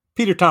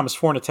Peter Thomas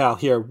Fornatal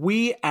here.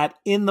 We at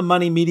In the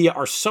Money Media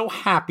are so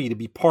happy to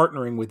be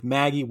partnering with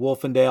Maggie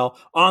Wolfendale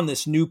on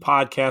this new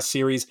podcast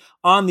series.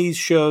 On these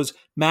shows,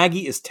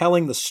 Maggie is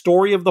telling the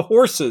story of the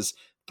horses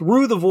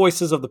through the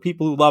voices of the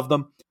people who love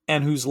them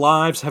and whose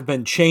lives have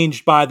been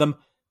changed by them.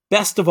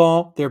 Best of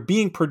all, they're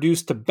being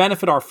produced to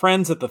benefit our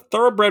friends at the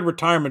Thoroughbred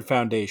Retirement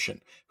Foundation,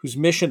 whose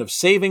mission of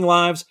saving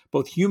lives,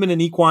 both human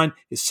and equine,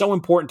 is so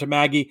important to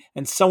Maggie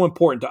and so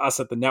important to us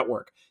at the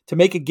network. To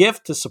make a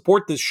gift to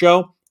support this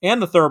show and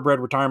the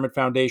Thoroughbred Retirement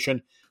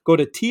Foundation, go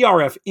to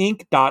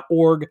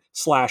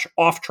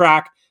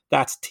trfinc.org/offtrack.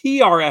 That's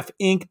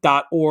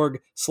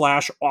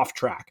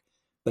trfinc.org/offtrack.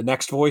 The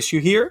next voice you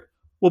hear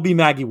will be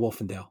Maggie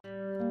Wolfendale.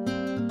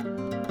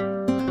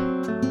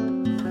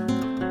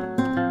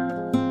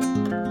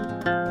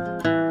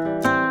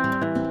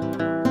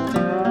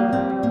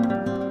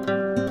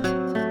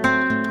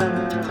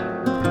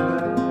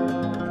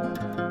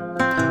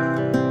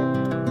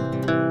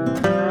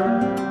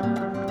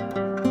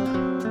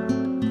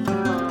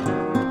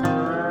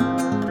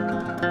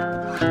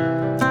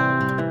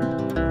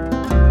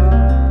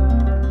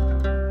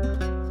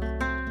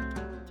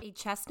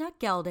 Chestnut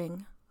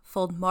gelding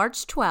foaled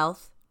March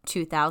 12th,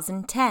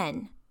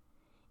 2010,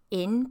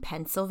 in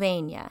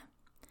Pennsylvania.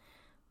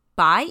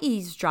 By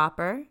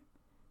Eavesdropper,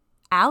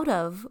 out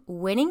of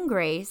Winning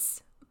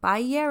Grace by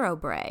Yarrow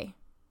Bray.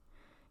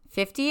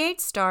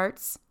 58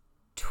 starts,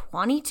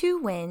 22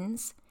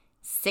 wins,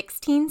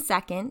 16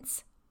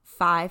 seconds,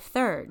 5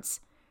 thirds.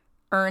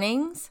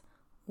 Earnings,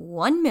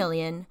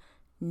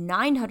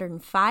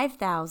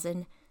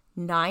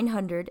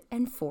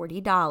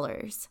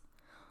 $1,905,940.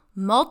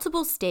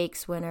 Multiple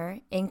stakes winner,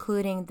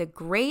 including the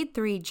Grade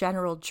 3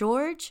 General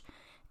George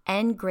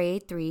and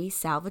Grade 3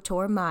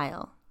 Salvatore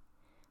Mile.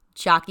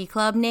 Jockey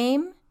Club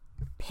name,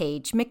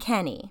 Paige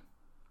McKenney.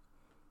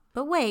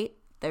 But wait,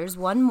 there's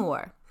one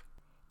more.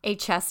 A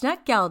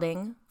Chestnut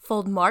gelding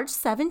foaled March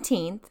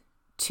 17th,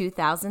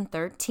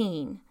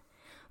 2013.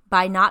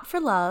 By Not for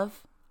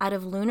Love, out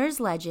of Lunar's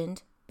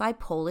Legend by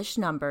Polish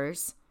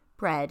Numbers,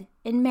 bred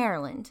in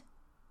Maryland.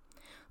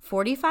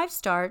 45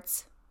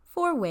 starts,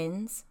 4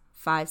 wins,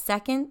 5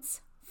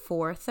 seconds,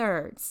 4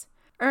 thirds.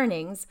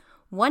 Earnings,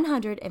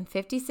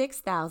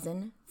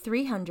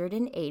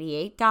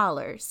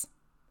 $156,388.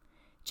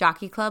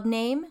 Jockey Club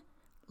name,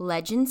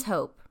 Legends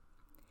Hope.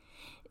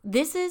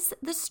 This is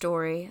the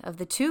story of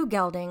the two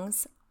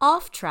geldings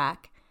off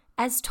track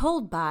as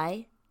told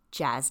by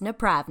Jazz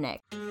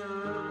Napravnik.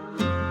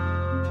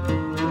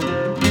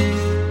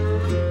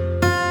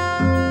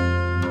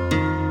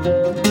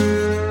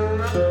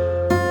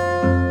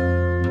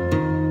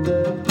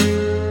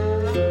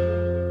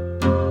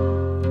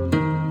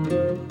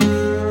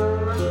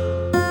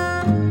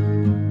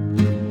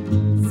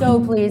 So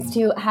pleased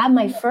to have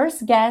my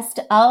first guest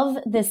of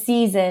the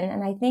season,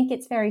 and I think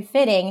it's very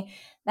fitting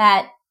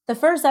that the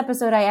first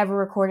episode I ever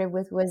recorded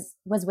was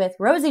with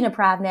Rosie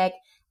Napravnik,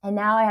 and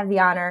now I have the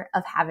honor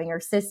of having her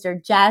sister,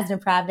 Jazz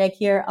Napravnik,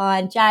 here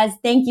on. Jazz,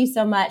 thank you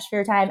so much for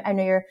your time. I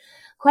know you're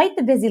quite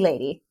the busy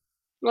lady.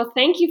 Well,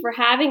 thank you for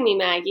having me,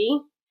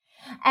 Maggie.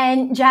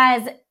 And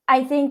Jazz,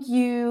 I think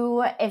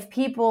if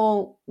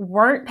people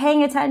weren't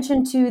paying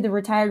attention to the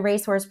Retired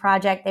Racehorse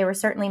Project, they were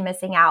certainly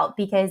missing out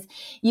because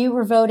you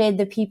were voted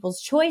the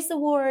People's Choice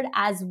Award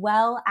as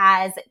well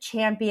as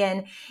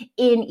champion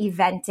in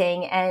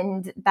eventing.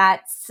 And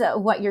that's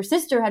what your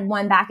sister had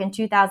won back in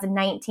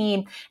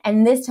 2019.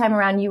 And this time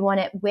around, you won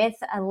it with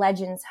a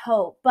Legends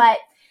Hope. But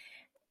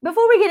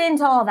before we get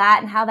into all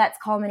that and how that's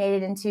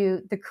culminated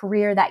into the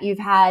career that you've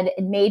had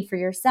and made for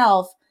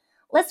yourself,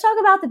 let's talk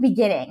about the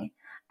beginning.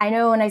 I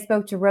know when I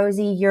spoke to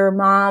Rosie, your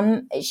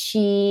mom,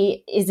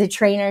 she is a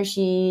trainer.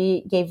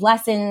 She gave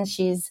lessons.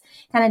 She's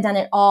kind of done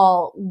it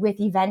all with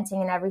eventing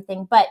and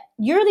everything. But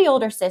you're the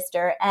older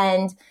sister.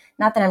 And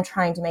not that I'm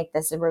trying to make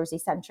this a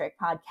Rosie-centric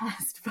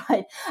podcast,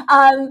 but talk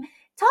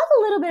a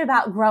little bit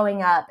about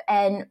growing up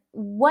and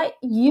what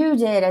you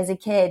did as a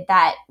kid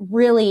that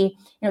really,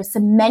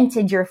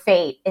 cemented your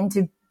fate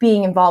into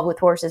being involved with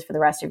horses for the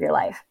rest of your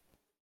life.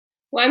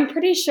 Well, I'm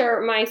pretty sure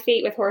my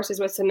fate with horses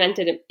was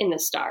cemented in the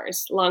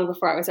stars long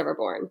before I was ever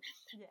born.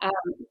 Yeah.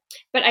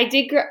 But I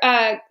did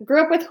grew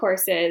up with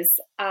horses.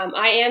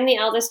 I am the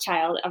eldest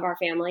child of our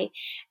family.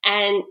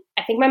 And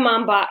I think my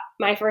mom bought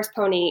my first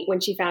pony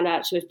when she found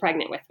out she was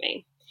pregnant with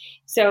me.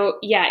 So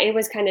yeah, it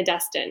was kind of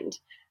destined.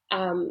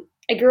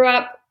 I grew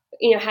up,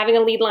 having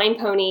a lead line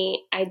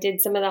pony. I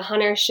did some of the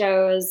hunter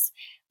shows.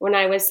 When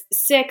I was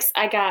 6,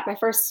 I got my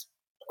first,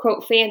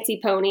 quote, fancy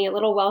pony, a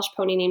little Welsh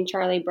pony named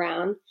Charlie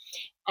Brown.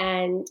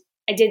 And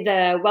I did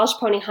the Welsh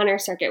Pony Hunter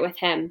circuit with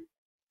him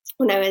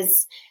when I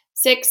was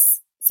 6,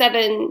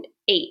 7,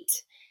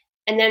 8.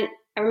 And then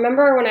I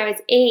remember when I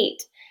was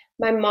 8,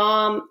 my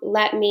mom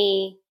let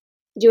me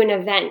do an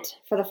event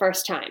for the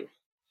first time.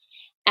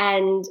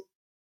 And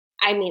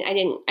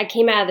I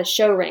came out of the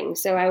show ring.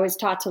 So I was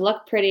taught to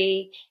look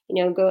pretty,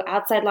 go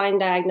outside line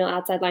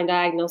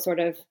diagonal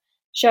sort of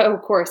show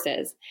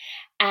courses.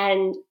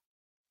 And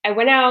I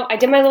went out, I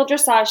did my little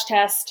dressage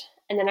test,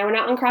 and then I went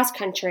out on cross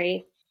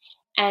country.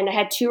 And I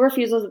had 2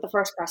 refusals at the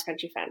first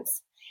cross-country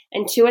fence,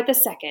 and 2 at the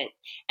second,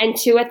 and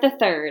 2 at the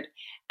third.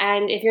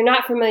 And if you're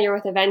not familiar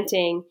with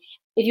eventing,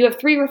 if you have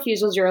 3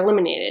 refusals, you're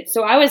eliminated.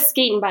 So I was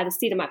skating by the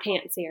seat of my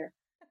pants here.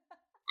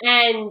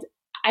 And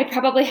I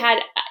probably had,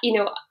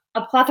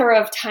 a plethora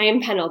of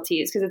time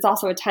penalties because it's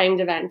also a timed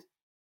event.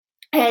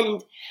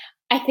 And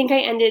I think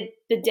I ended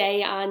the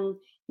day on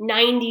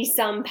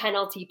 90-some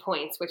penalty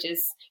points, which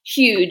is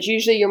huge.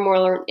 Usually you're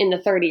more in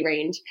the 30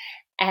 range.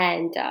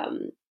 And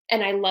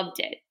I loved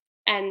it.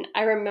 And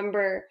I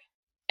remember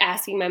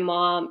asking my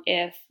mom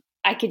if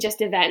I could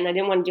just event, and I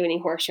didn't want to do any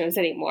horse shows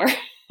anymore.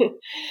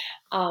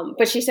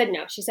 But she said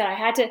no. She said I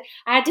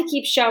had to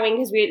keep showing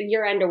because we had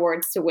year-end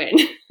awards to win.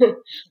 But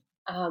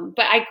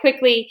I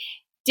quickly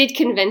did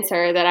convince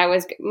her that I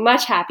was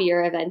much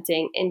happier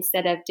eventing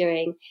instead of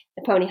doing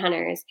the pony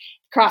hunters.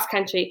 Cross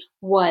country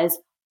was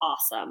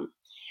awesome.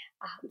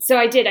 So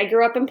I did. I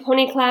grew up in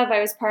Pony Club.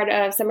 I was part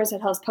of Somerset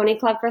Hills Pony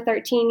Club for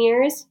 13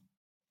 years.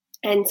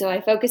 And so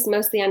I focused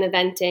mostly on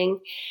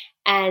eventing.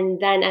 And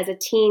then as a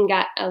teen,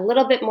 got a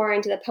little bit more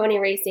into the pony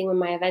racing when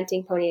my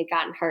eventing pony had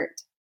gotten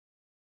hurt.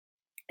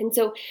 And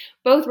so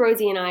both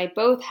Rosie and I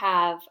both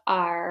have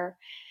our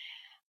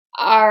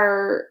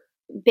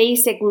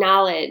basic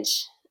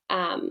knowledge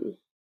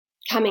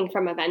coming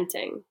from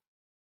eventing.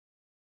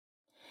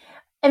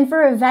 And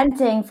for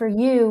eventing, for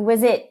you,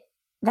 was it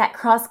that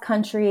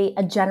cross-country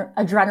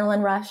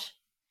adrenaline rush?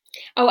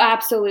 Oh,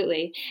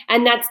 absolutely.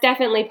 And that's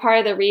definitely part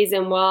of the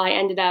reason why I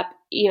ended up,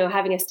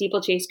 having a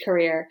steeplechase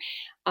career.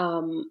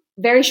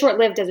 Very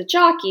short-lived as a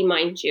jockey,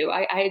 mind you.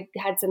 I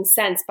had some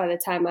sense by the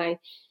time I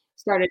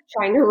started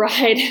trying to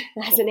ride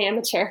as an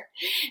amateur,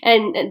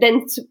 and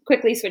then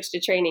quickly switched to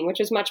training, which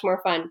was much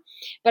more fun.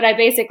 But I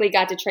basically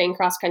got to train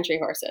cross-country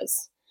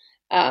horses.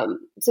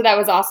 So that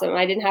was awesome.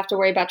 I didn't have to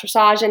worry about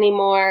dressage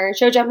anymore.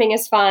 Show jumping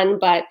is fun,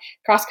 but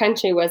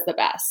cross-country was the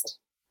best.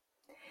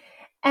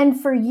 And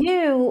for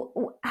you,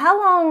 how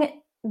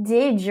long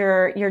did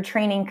your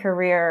training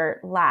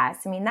career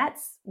last? I mean,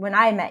 that's when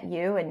I met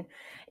you, and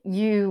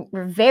you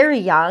were very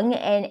young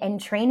and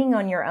training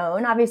on your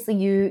own. Obviously,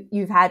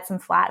 you've had some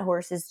flat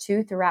horses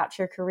too throughout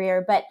your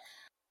career, but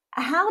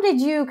how did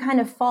you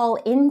kind of fall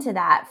into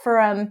that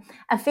from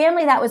a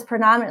family that was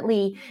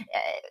predominantly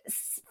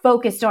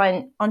focused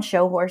on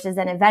show horses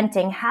and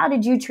eventing? How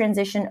did you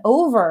transition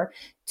over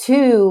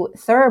to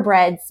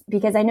thoroughbreds?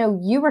 Because I know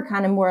you were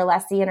kind of more or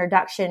less the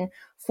introduction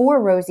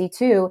for Rosie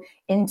too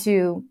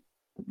into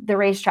the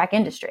racetrack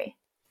industry.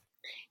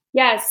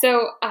 Yeah,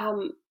 so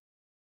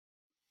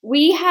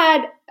we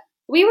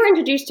were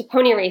introduced to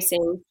pony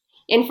racing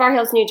in Far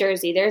Hills, New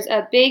Jersey. There's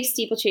a big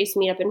steeplechase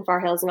meetup in Far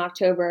Hills in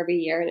October every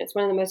year, and it's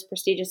one of the most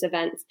prestigious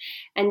events.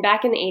 And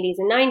back in the 80s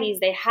and 90s,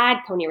 they had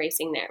pony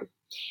racing there.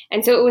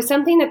 And so it was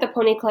something that the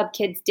Pony Club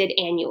kids did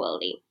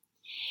annually.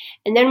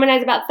 And then when I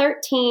was about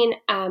 13,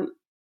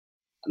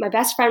 my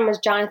best friend was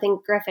Jonathan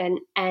Griffin,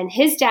 and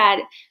his dad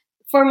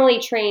formerly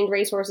trained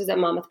racehorses at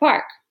Monmouth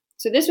Park.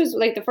 So this was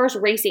like the first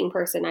racing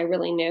person I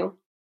really knew.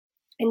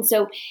 And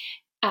so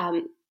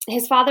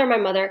his father and my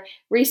mother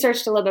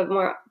researched a little bit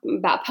more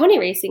about pony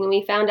racing, and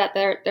we found out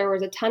there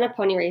was a ton of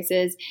pony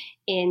races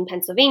in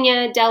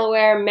Pennsylvania,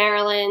 Delaware,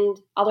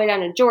 Maryland, all the way down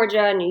to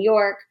Georgia, New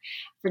York,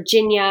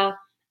 Virginia.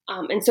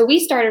 And so we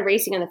started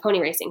racing on the pony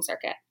racing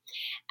circuit.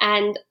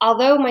 And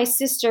although my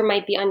sister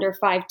might be under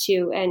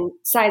 5'2" and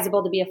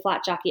sizable to be a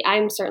flat jockey,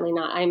 I'm certainly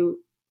not. I'm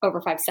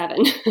over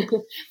 5'7".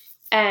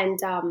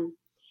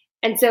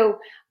 And so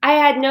I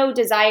had no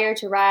desire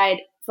to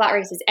ride flat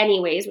races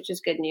anyways, which is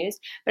good news,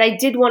 but I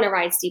did want to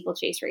ride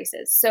steeplechase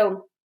races.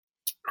 So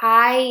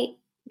I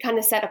kind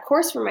of set a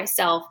course for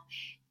myself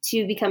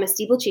to become a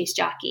steeplechase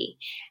jockey.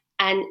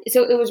 And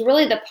so it was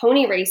really the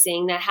pony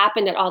racing that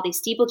happened at all these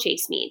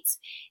steeplechase meets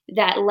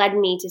that led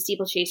me to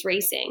steeplechase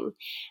racing.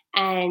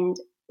 And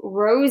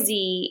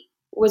Rosie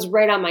was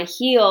right on my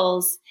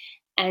heels,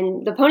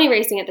 and the pony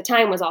racing at the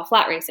time was all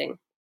flat racing.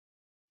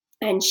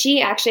 And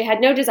she actually had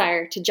no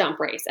desire to jump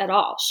race at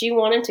all. She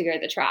wanted to go to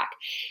the track.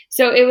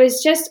 So it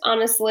was just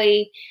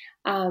honestly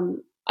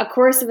a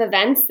course of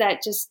events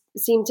that just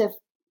seemed to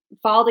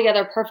fall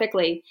together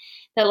perfectly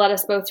that led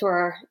us both to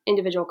our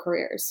individual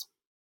careers.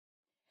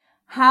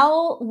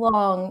 How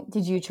long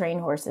did you train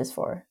horses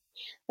for?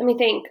 Let me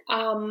think.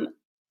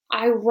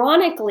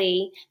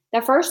 Ironically,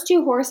 the first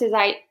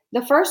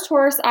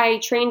horse I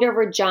trained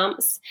over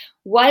jumps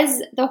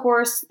was the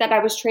horse that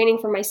I was training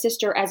for my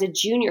sister as a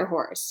junior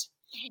horse.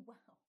 Wow.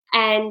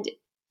 And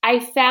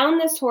I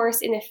found this horse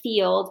in a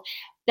field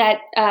that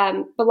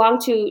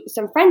belonged to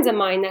some friends of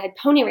mine that had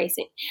pony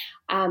racing.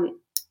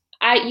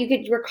 You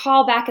could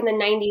recall back in the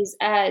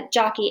 90s,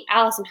 jockey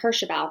Allison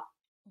Hirschabel.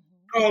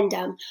 And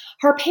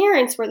her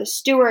parents were the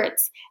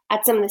stewards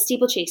at some of the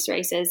steeplechase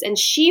races, and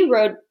she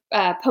rode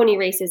pony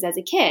races as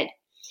a kid.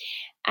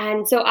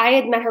 And so I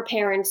had met her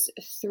parents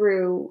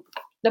through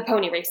the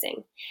pony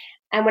racing.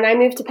 And when I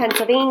moved to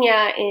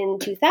Pennsylvania in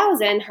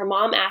 2000, her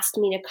mom asked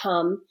me to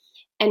come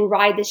and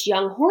ride this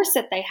young horse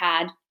that they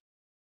had.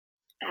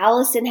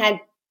 Allison had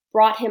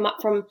brought him up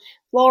from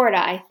Florida,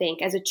 I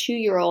think, as a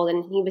 2-year-old,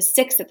 and he was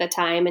 6 at the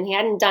time, and he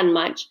hadn't done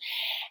much.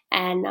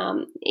 And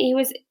he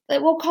was,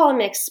 we'll call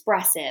him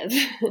expressive.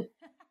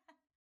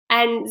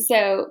 And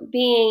so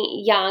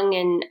being young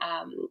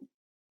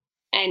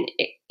and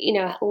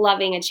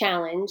loving a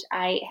challenge,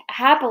 I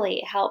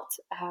happily helped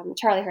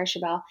Charlie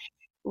Hirschabel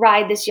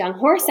ride this young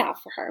horse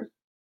out for her.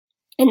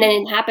 And then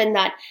it happened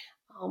that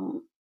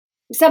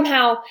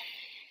somehow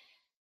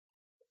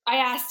I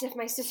asked if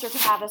my sister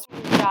could have this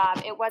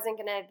job. It wasn't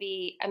going to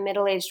be a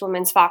middle-aged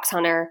woman's fox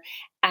hunter,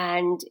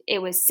 and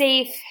it was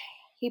safe.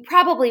 He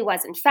probably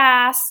wasn't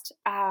fast.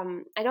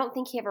 I don't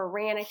think he ever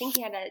ran. I think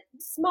he had a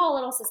small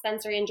little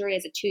suspensory injury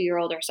as a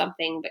 2-year-old or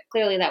something, but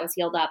clearly that was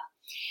healed up.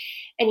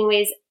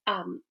 Anyways,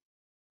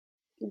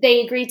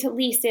 they agreed to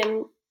lease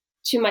him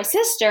to my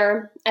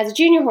sister as a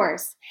junior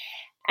horse.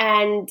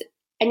 And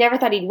I never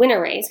thought he'd win a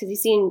race because he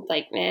seemed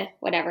like,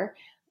 whatever.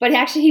 But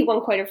actually he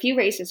won quite a few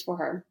races for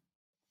her.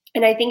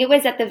 And I think it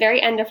was at the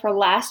very end of her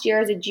last year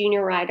as a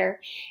junior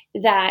rider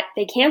that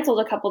they canceled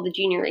a couple of the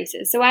junior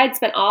races. So I had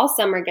spent all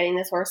summer getting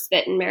this horse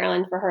fit in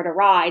Maryland for her to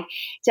ride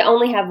to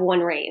only have one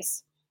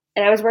race.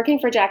 And I was working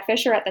for Jack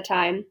Fisher at the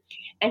time.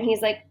 And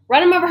he's like,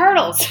 run him over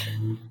hurdles.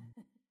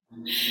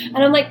 And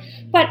I'm like,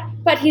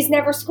 but he's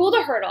never schooled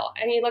a hurdle.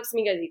 And he looks at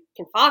me and goes, he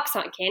can fox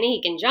hunt, can he?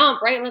 He can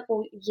jump, right? I'm like,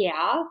 well,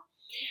 yeah.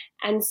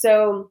 And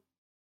so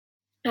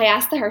I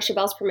asked the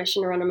Hirschabels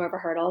permission to run him over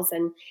hurdles.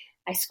 And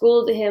I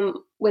schooled him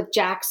with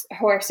Jack's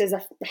horses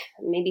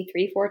maybe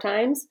 3-4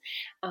 times.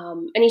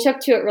 And he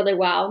took to it really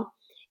well.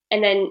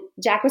 And then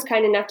Jack was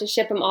kind enough to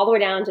ship him all the way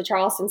down to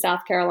Charleston,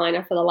 South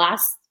Carolina for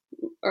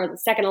the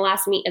second to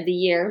last meet of the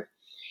year.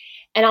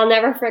 And I'll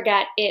never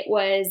forget, it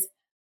was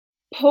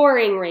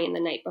pouring rain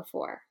the night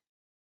before.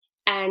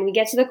 And we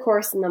get to the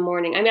course in the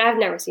morning. I mean, I've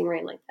never seen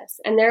rain like this.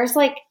 And there's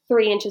like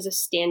 3 inches of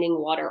standing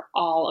water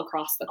all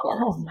across the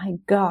course. Oh my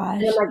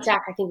gosh. And I'm like,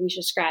 Jack, I think we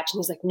should scratch. And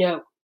he's like, no.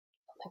 I'm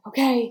like,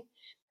 okay.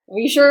 Are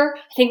you sure?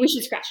 I think we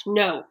should scratch.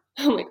 No.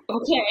 I'm like,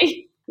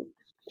 okay.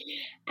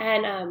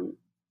 And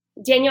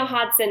Danielle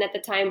Hodson at the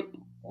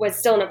time was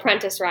still an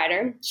apprentice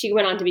rider. She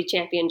went on to be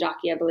champion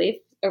jockey, I believe,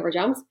 over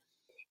jumps.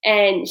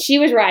 And she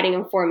was riding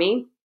him for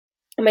me.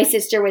 And my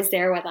sister was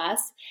there with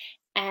us.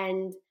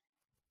 And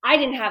I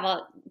didn't have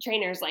a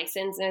trainer's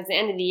license. And it was the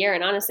end of the year.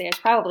 And honestly, I was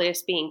probably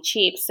just being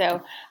cheap.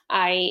 So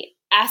I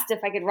asked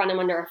if I could run him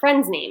under a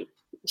friend's name.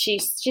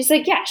 She's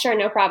like, yeah, sure,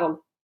 no problem.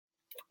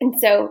 And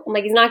so I'm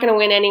like, he's not going to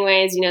win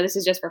anyways. This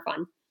is just for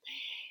fun.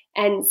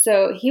 And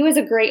so he was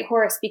a great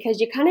horse because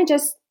you kind of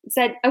just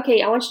said,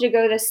 okay, I want you to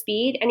go this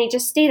speed. And he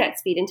just stayed at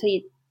speed until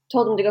you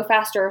told him to go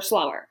faster or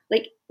slower.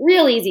 Like,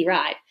 real easy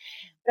ride.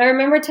 But I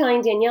remember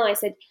telling Danielle, I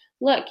said,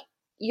 look,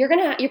 you're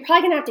probably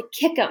going to have to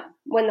kick him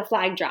when the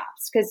flag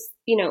drops. Because,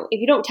 if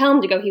you don't tell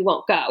him to go, he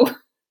won't go.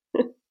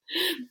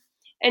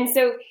 And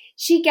so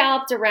she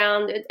galloped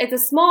around. It's a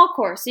small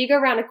course, so you go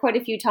around it quite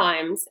a few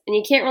times, and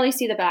you can't really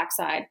see the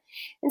backside.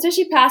 And so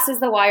she passes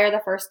the wire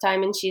the first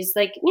time, and she's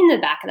like in the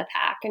back of the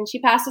pack. And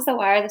she passes the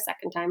wire the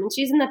second time, and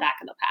she's in the back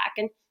of the pack,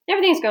 and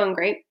everything's going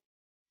great.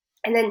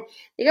 And then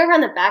they go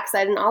around the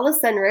backside, and all of a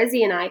sudden,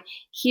 Rosie and I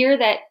hear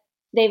that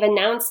they've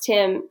announced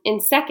him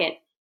in second.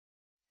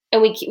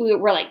 And we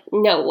were like,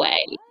 no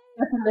way.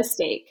 That's a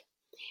mistake.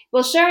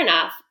 Well, sure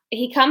enough,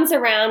 he comes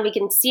around. We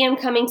can see him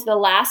coming to the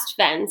last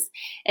fence.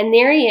 And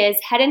there he is,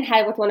 head and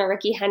head with one of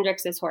Ricky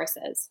Hendricks's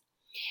horses.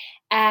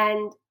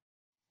 And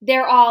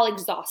they're all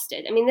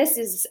exhausted. I mean, this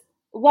is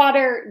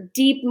water,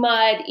 deep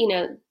mud.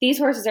 These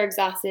horses are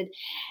exhausted.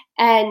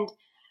 And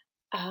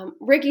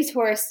Ricky's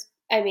horse,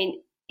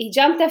 he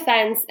jumped the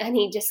fence and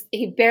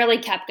he barely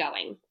kept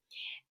going.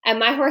 And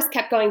my horse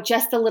kept going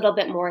just a little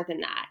bit more than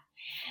that.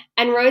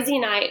 And Rosie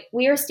and I,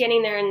 we were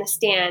standing there in the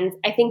stands.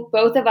 I think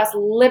both of us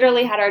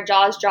literally had our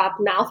jaws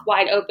dropped, mouth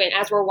wide open,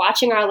 as we're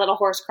watching our little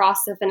horse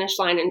cross the finish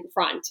line in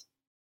front.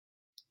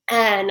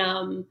 And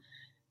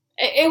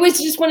it was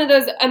just one of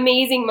those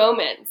amazing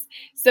moments.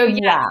 So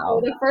yeah,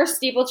 wow. The first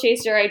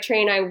steeplechaser I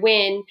train, I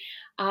win,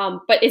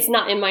 but it's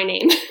not in my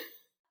name.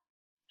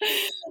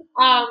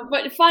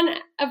 But fun,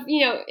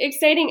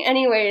 exciting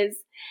anyways.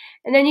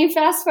 And then you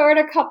fast forward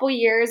a couple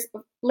years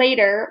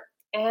later,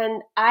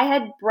 and I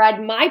had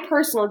bred my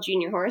personal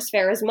junior horse,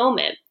 Farrah's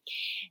Moment.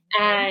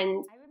 And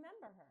I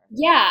remember her.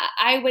 Yeah,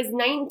 I was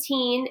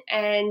 19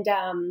 and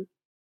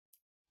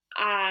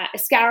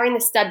scouring the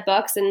stud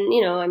books.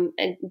 And, I'm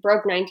a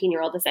broke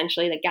 19-year-old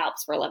essentially that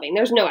gallops for a living.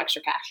 There's no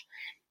extra cash.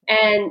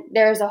 And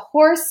there's a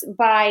horse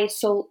by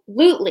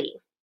Solutely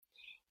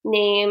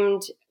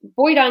named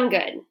Boyd on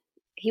Good.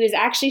 He was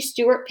actually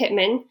Stuart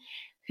Pittman,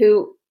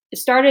 who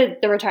started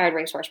the Retired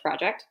Racehorse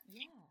Project.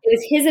 It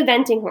was his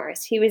eventing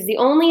horse. He was the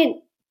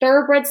only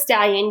thoroughbred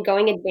stallion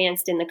going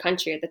advanced in the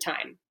country at the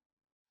time.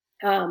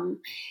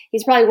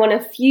 He's probably one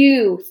of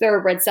few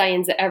thoroughbred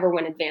stallions that ever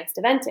went advanced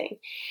eventing.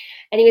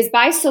 And he was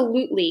by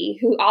Solutely,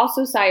 who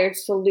also sired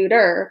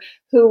Soluter,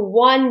 who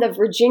won the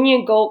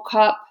Virginia Gold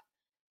Cup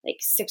like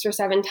 6 or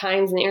 7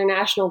 times and the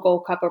International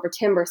Gold Cup over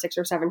Timber 6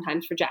 or 7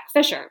 times for Jack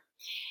Fisher.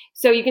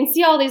 So you can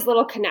see all these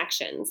little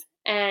connections.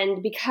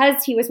 And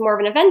because he was more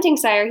of an eventing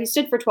sire, he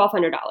stood for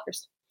 $1,200.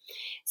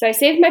 So I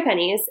saved my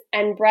pennies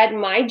and bred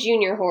my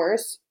junior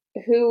horse,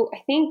 who I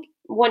think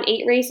won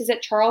 8 races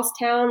at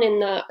Charlestown in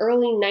the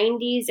early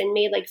 90s and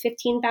made like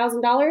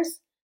 $15,000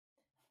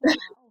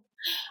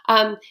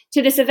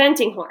 to this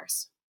eventing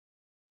horse.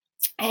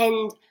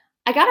 And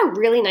I got a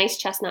really nice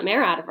chestnut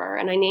mare out of her,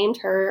 and I named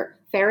her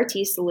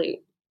Farah Salute.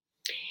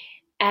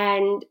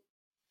 And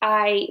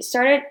I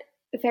started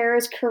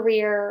Farah's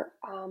career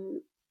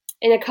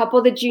in a couple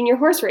of the junior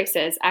horse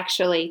races,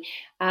 actually.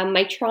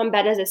 My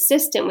trombetta's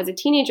assistant was a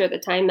teenager at the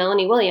time,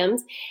 Melanie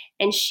Williams,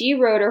 and she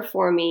rode her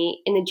for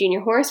me in the junior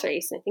horse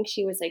race. I think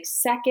she was like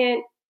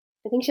second.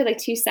 I think she had like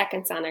 2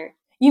 seconds on her.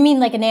 You mean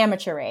like an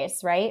amateur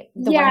race, right?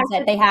 The ones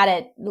that they had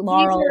at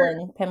Laurel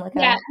and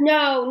Pimlico? Yeah,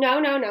 no, not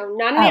an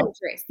amateur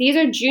race. These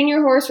are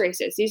junior horse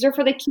races. These are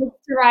for the kids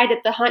to ride at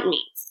the hunt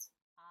meets.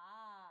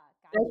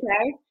 Gotcha.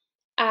 Okay.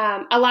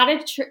 A lot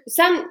of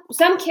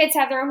some kids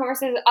have their own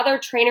horses. Other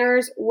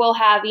trainers will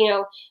have,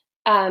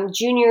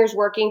 juniors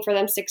working for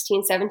them,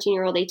 16,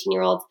 17-year-old,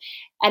 18-year-olds,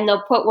 and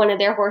they'll put one of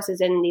their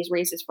horses in these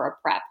races for a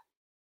prep.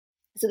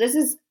 So this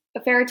is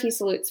Farah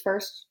Salute's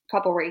first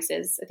couple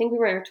races. I think we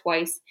ran her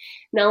twice.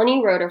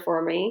 Melanie rode her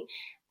for me.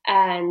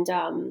 And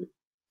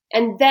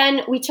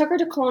then we took her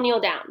to Colonial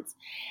Downs.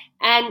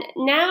 And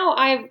now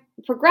I've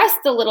progressed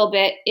a little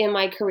bit in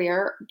my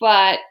career,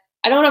 but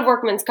I don't have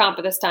workman's comp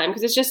at this time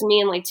because it's just me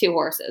and like 2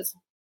 horses.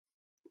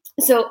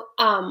 So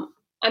I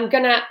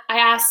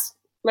asked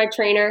my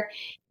trainer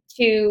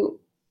to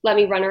let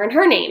me run her in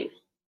her name.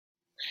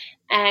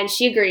 And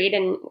she agreed,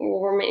 and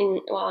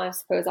I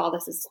suppose all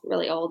this is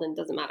really old and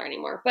doesn't matter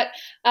anymore. But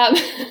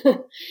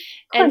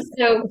and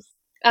so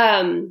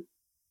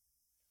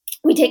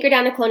we take her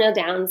down to Colonial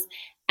Downs,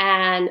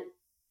 and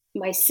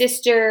my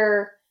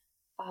sister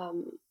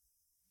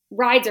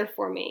rides her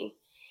for me.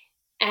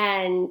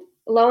 And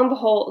lo and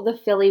behold, the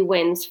filly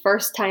wins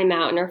first time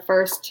out in her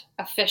first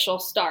official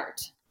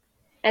start.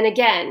 And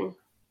again,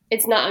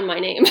 it's not in my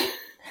name.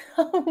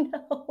 Oh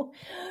no!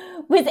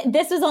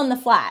 This was on the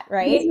flat,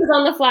 right? This was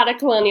on the flat at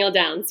Colonial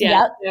Downs,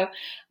 yeah. Yep.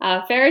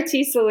 So,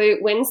 Farah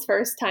Salute wins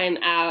first time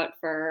out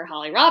for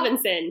Holly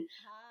Robinson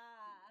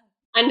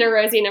under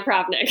Rosie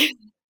Napravnik.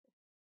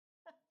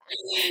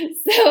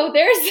 So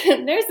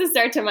there's the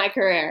start to my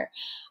career.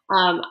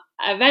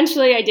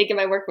 Eventually, I did get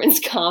my workman's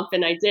comp,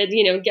 and I did,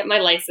 get my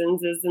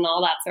licenses and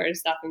all that sort of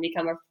stuff, and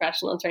become a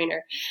professional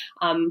trainer.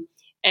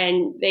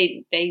 And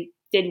they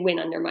did win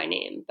under my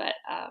name. But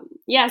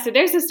so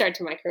there's the start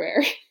to my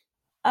career.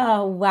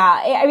 Oh,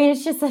 wow. I mean,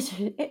 it's just such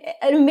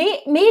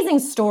amazing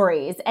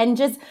stories and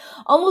just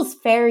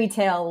almost fairy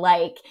tale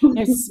like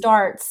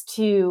starts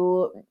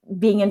to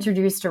being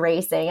introduced to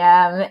racing.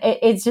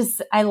 It's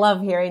just, I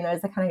love hearing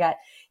those. I kind of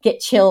get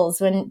chills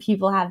when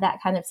people have that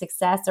kind of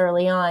success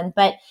early on.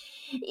 But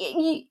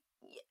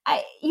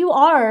you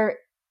are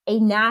a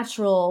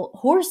natural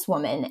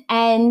horsewoman.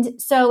 And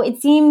so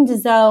it seemed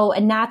as though a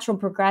natural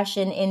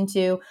progression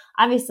into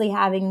obviously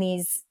having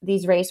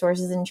these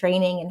racehorses in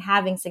training and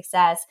having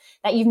success,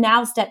 that you've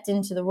now stepped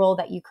into the role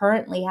that you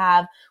currently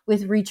have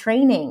with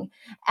retraining.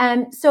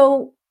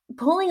 So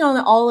pulling on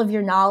all of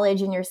your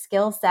knowledge and your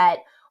skill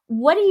set,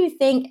 what do you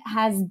think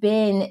has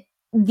been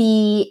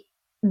the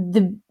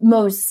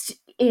most,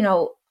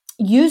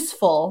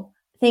 useful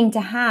thing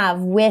to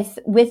have with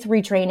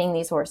retraining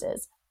these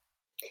horses?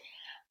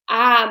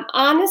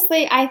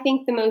 Honestly, I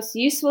think the most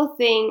useful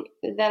thing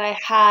that I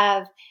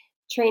have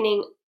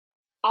training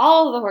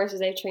all of the horses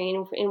I've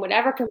trained in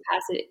whatever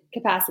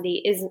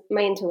capacity is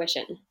my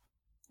intuition.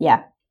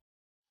 Yeah.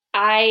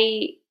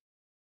 I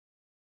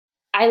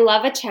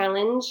love a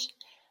challenge.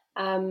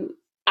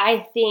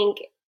 I think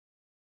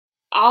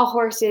all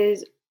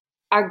horses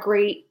are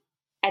great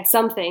at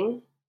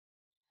something.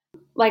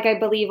 Like I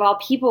believe all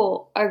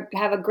people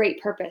have a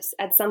great purpose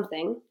at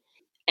something.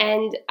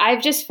 And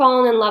I've just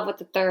fallen in love with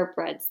the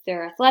thoroughbreds.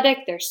 They're athletic,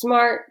 they're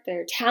smart,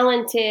 they're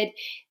talented,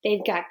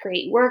 they've got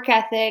great work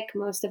ethic,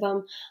 most of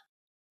them.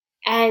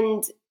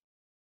 And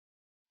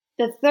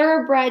the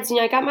thoroughbreds,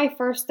 I got my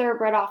first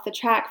thoroughbred off the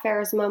track,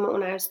 Farah's Moment,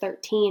 when I was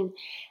 13.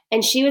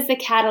 And she was the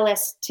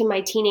catalyst to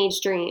my teenage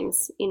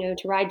dreams, to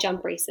ride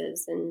jump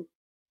races. And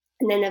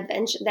then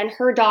eventually, then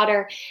her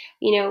daughter,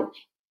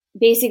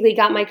 basically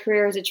got my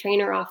career as a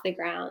trainer off the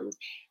ground.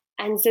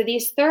 And so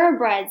these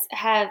thoroughbreds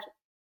have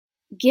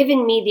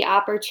given me the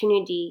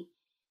opportunity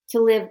to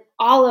live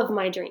all of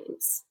my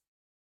dreams.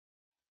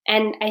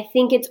 And I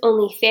think it's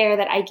only fair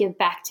that I give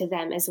back to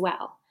them as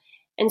well.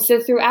 And so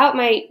throughout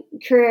my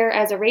career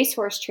as a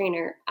racehorse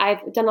trainer,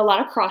 I've done a lot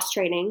of cross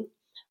training.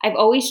 I've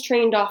always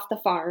trained off the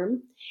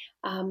farm.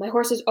 My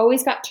horses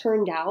always got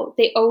turned out.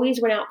 They always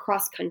went out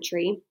cross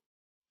country.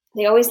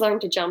 They always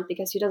learned to jump,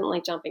 because who doesn't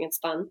like jumping? It's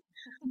fun.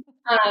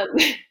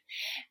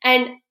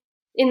 And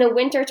in the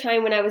winter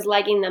time when I was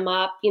legging them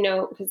up,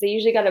 because they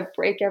usually got a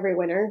break every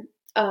winter,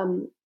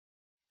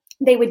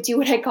 they would do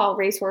what I call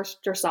racehorse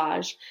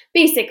dressage,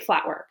 basic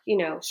flat work,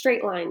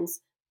 straight lines,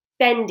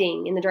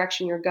 bending in the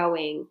direction you're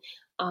going,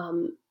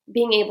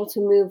 being able to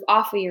move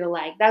off of your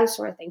leg, those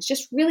sort of things,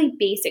 just really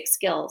basic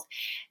skills.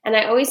 And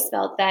I always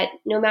felt that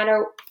no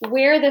matter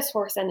where this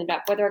horse ended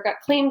up, whether it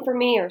got claimed for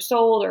me or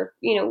sold or,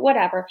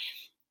 whatever,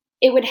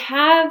 it would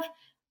have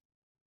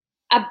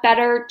a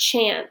better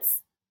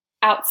chance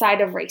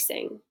outside of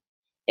racing.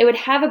 It would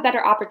have a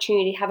better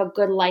opportunity to have a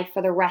good life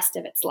for the rest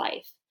of its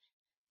life.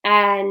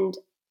 And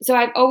so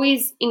I've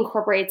always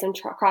incorporated some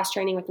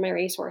cross-training with my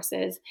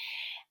racehorses.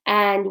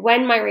 And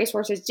when my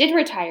racehorses did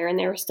retire and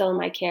they were still in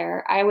my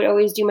care, I would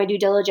always do my due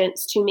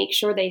diligence to make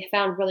sure they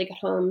found really good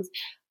homes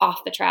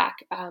off the track,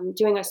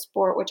 doing a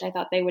sport which I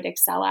thought they would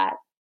excel at.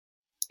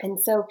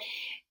 And so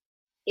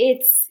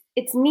it's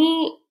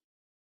me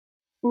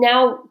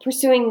now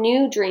pursuing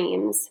new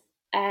dreams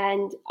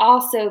and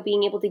also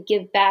being able to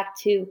give back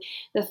to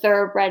the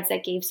thoroughbreds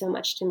that gave so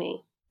much to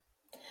me.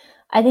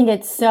 I think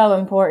it's so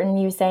important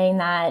you saying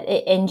that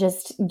and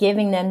just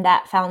giving them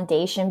that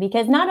foundation,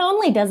 because not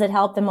only does it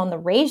help them on the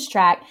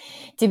racetrack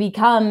to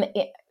become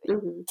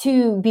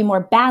to be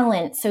more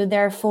balanced, so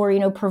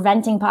therefore,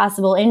 preventing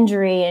possible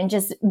injury and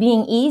just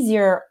being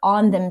easier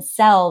on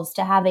themselves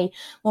to have a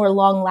more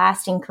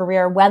long-lasting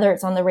career, whether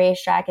it's on the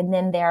racetrack and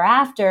then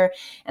thereafter.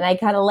 And I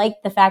kind of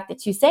like the fact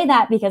that you say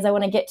that, because I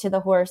want to get to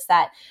the horse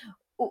that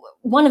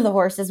one of the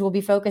horses we'll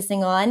be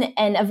focusing on,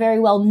 and a very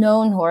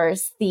well-known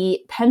horse,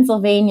 the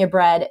Pennsylvania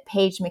bred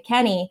Paige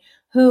McKenney,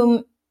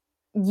 whom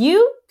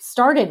you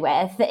started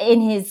with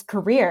in his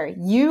career.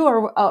 You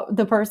are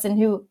the person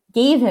who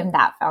gave him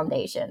that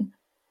foundation.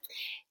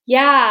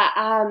 Yeah.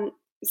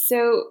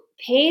 So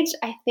Paige,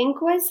 I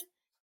think, was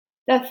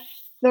the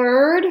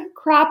third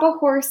crop of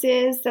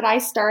horses that I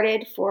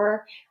started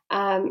for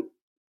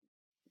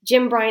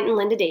Jim Bryant and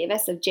Linda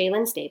Davis of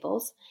Jalen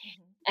Stables.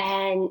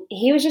 And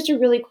he was just a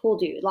really cool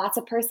dude, lots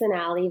of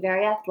personality,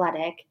 very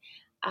athletic.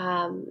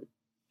 And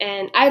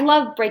I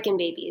love breaking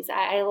babies.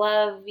 I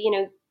love,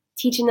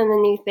 teaching them the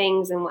new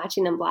things and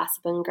watching them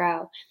blossom and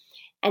grow.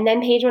 And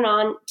then Paige went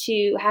on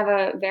to have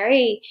a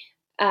very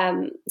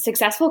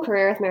successful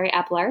career with Mary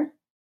Epler.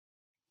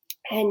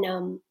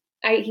 And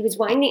he was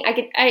winding,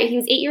 he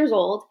was 8 years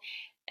old,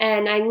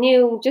 and I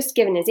knew, just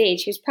given his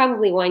age, he was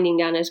probably winding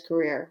down his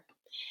career.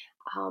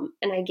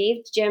 And I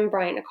gave Jim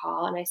Bryant a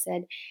call and I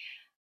said,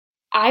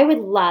 I would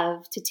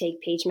love to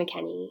take Paige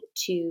McKenney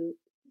to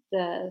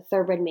the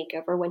Thoroughbred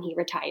Makeover when he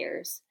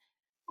retires.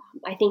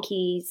 I think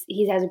he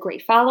has a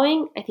great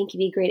following. I think he'd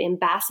be a great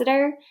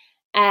ambassador.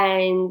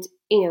 And,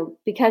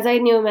 because I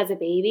knew him as a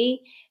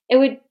baby, it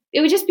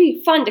would just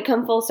be fun to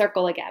come full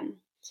circle again.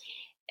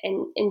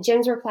 And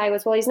Jim's reply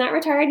was, well, he's not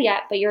retired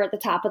yet, but you're at the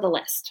top of the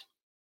list.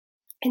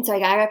 And so I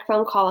got a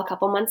phone call a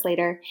couple months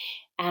later,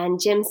 and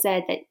Jim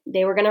said that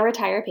they were going to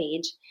retire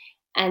Paige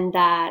and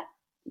that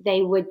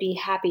they would be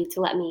happy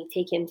to let me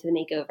take him to the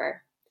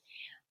makeover.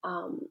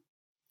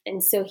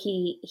 And so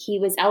he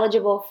was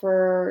eligible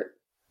for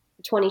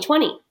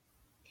 2020.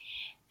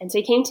 And so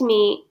he came to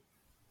me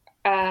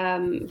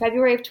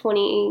February of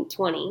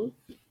 2020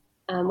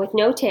 with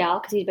no tail,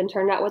 because he'd been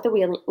turned out with the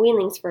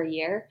weanlings for a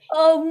year.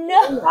 Oh,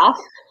 no.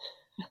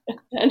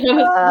 And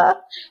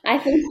I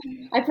think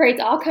I prayed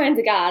to all kinds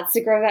of gods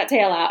to grow that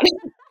tail out.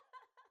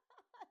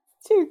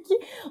 Too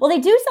cute. Well, they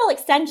do sell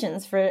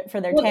extensions for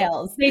their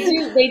tails. They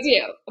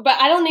do. But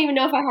I don't even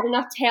know if I had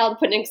enough tail to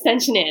put an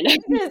extension in.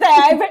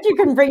 I bet you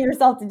couldn't bring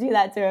yourself to do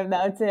that to him,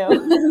 though,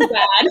 too. This is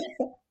bad.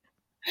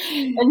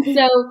 And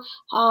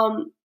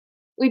so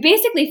we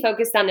basically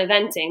focused on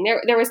eventing.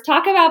 There was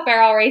talk about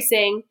barrel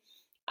racing,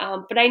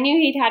 but I knew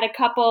he'd had a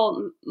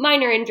couple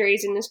minor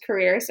injuries in his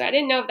career, so I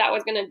didn't know if that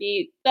was going to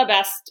be the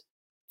best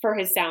for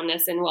his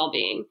soundness and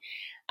well-being.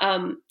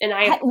 And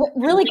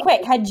really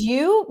quick, had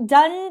you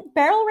done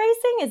barrel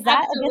racing? Is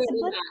that a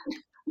discipline? Not.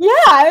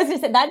 Yeah, I was going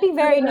to say that'd be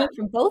very neat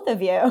for both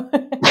of you.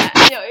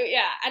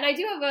 Yeah. And I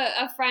do have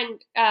a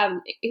friend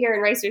here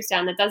in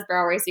Racerstown that does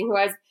barrel racing who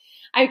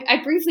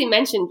I briefly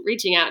mentioned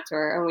reaching out to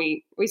her, and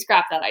we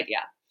scrapped that idea.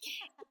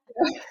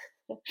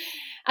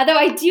 Although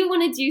I do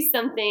want to do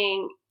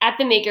something at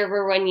the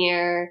makeover one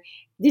year,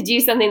 to do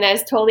something that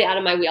is totally out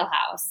of my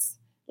wheelhouse,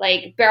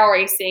 like barrel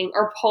racing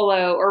or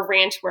polo or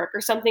ranch work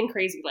or something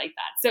crazy like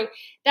that. So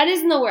that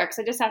is in the works.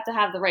 I just have to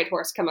have the right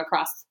horse come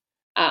across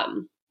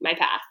my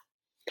path.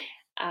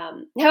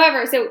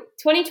 However, so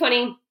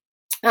 2020,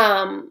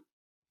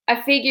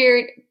 I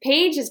figured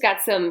Paige has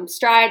got some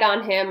stride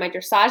on him. My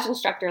dressage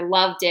instructor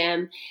loved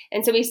him.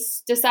 And so we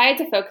decided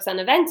to focus on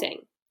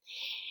eventing.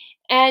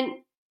 And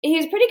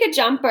he's a pretty good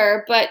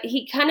jumper, but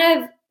he kind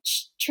of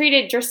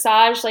treated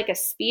dressage like a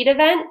speed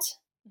event,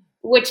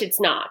 which it's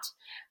not.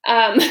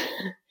 And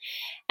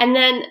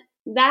then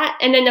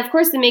of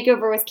course the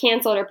makeover was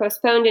canceled or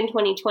postponed in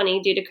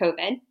 2020 due to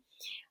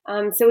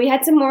COVID. So we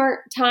had some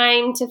more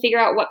time to figure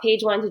out what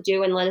Paige wanted to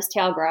do and let his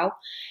tail grow.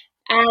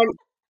 And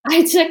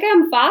I took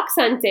him fox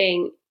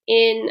hunting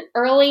in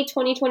early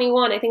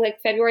 2021, I think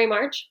like February,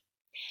 March,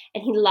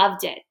 and he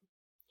loved it.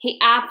 He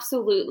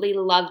absolutely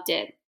loved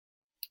it.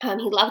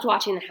 He loved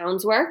watching the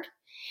hounds work.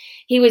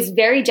 He was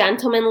very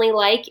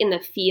gentlemanly-like in the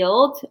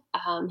field.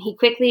 He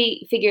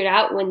quickly figured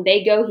out when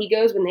they go, he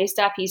goes. When they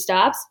stop, he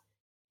stops.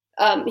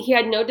 He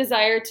had no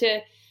desire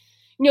to,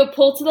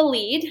 pull to the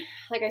lead.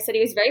 Like I said,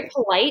 he was very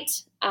polite,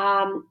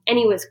 and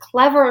he was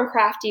clever and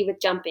crafty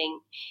with jumping.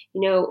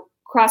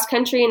 Cross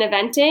country and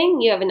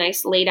eventing, you have a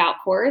nice laid out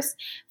course.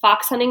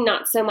 Fox hunting,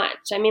 not so much.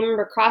 I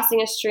remember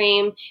crossing a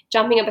stream,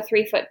 jumping up a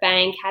 3-foot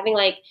bank, having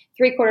like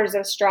 3/4 of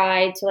a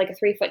stride to like a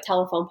 3-foot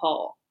telephone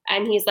pole.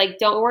 And he's like,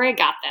 don't worry, I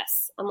got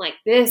this. I'm like,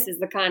 this is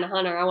the kind of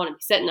hunter I want to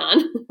be sitting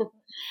on.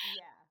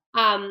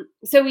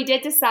 So we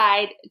did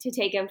decide to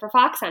take him for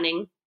fox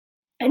hunting.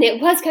 And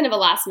it was kind of a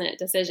last minute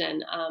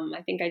decision.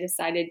 I think I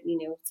decided,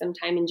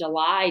 sometime in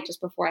July,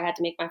 just before I had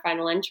to make my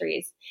final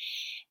entries.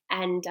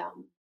 And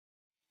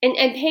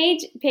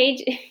Paige,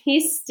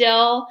 he's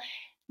still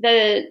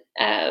the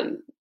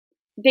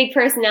big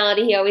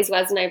personality he always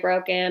was when I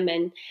broke him.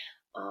 And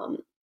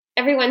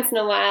every once in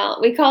a while,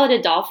 we call it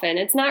a dolphin.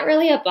 It's not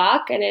really a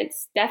buck, and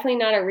it's definitely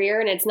not a rear,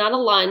 and it's not a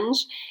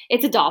lunge.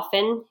 It's a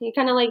dolphin. He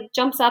kind of like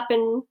jumps up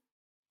and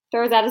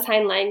throws out his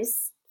hind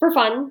legs for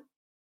fun,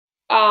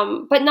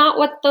 but not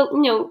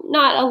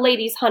not a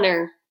ladies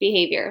hunter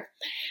behavior.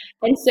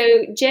 And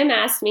so Jim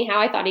asked me how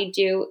I thought he'd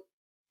do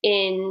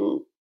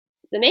in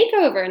the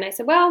makeover. And I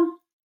said, well,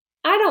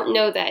 I don't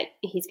know that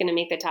he's going to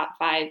make the top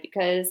 5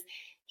 because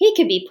he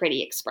could be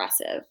pretty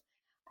expressive.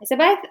 I said,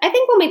 but I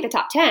think we'll make the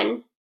top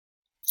 10.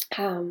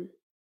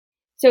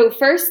 So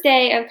first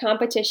day of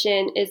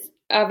competition is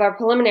of our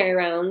preliminary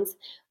rounds.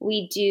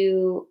 We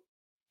do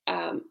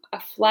a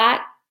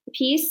flat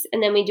piece,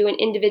 and then we do an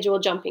individual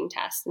jumping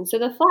test. And so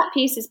the flat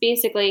piece is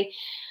basically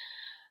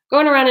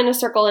going around in a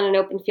circle in an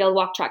open field,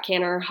 walk, trot,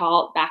 canter,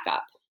 halt, back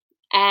up.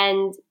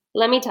 And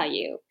let me tell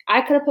you,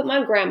 I could have put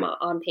my grandma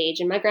on Paige,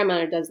 and my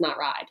grandmother does not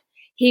ride.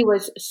 He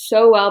was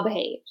so well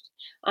behaved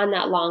on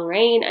that long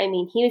rein. I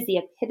mean, he was the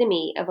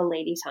epitome of a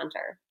ladies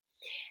hunter.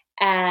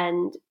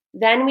 And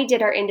then we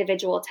did our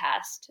individual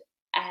test,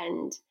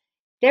 and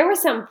there were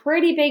some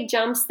pretty big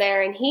jumps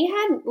there, and he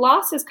had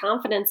lost his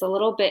confidence a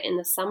little bit in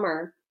the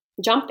summer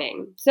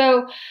jumping.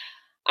 So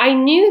I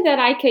knew that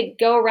I could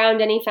go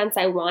around any fence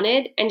I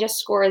wanted and just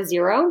score a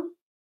 0.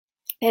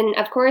 And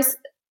of course,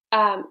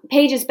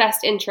 Paige's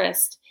best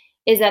interest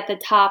is at the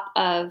top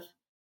of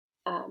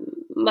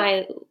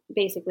my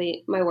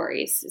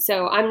worries.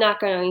 So I'm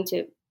not going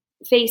to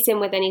face him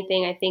with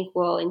anything I think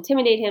will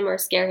intimidate him or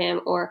scare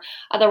him or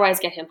otherwise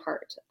get him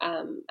hurt.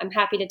 I'm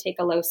happy to take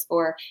a low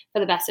score for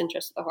the best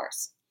interest of the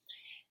horse.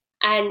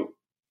 And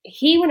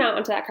he went out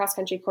onto that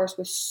cross-country course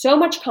with so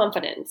much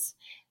confidence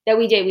that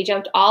we did. We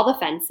jumped all the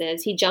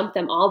fences. He jumped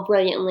them all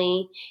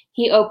brilliantly.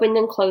 He opened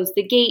and closed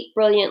the gate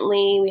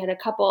brilliantly. We had a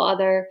couple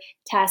other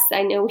tests.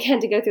 I know we had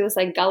to go through this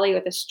like gully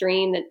with a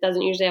stream that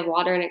doesn't usually have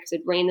water in it because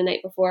it rained the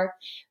night before.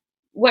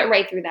 Went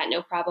right through that,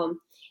 no problem.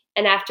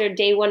 And after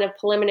day 1 of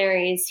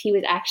preliminaries, he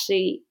was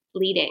actually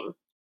leading.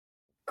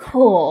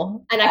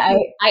 Cool. And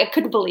I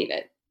couldn't believe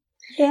it.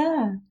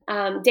 Yeah.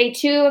 Day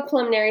 2 of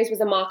preliminaries was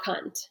a mock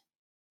hunt.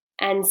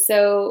 And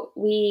so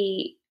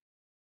we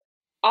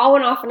all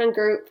went off in a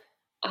group.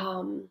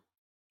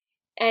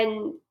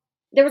 And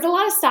there was a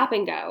lot of stop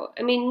and go.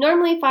 I mean,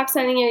 normally fox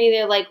hunting, you're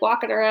either like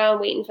walking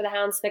around waiting for the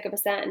hounds to pick up a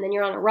scent, and then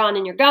you're on a run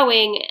and you're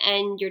going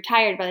and you're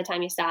tired by the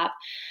time you stop.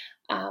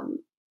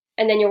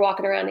 And then you're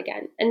walking around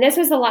again. And this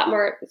was a lot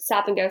more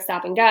stop and go,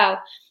 stop and go.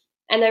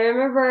 And I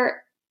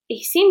remember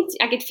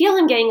I could feel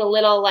him getting a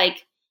little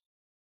like,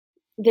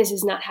 this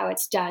is not how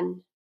it's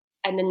done,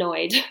 and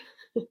annoyed.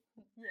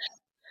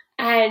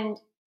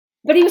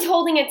 But he was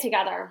holding it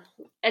together.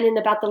 And in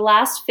about the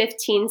last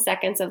 15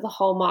 seconds of the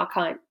whole mock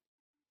hunt,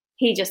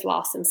 he just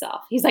lost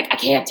himself. He's like, I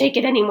can't take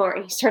it anymore.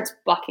 And he starts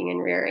bucking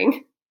and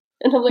rearing.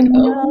 And I'm like,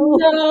 oh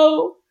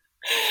no.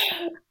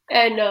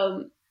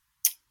 And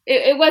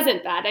it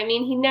wasn't bad. I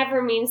mean, he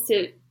never means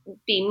to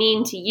be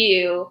mean to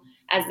you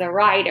as the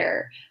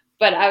rider.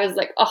 But I was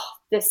like, oh,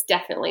 this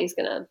definitely is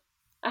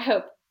I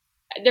hope.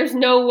 There's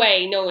no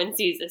way no one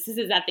sees this. This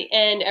is at the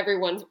end.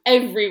 Everyone's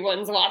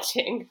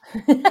watching.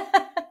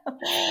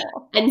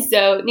 And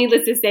so,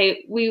 needless to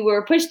say, we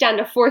were pushed down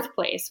to 4th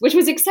place, which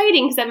was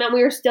exciting because that meant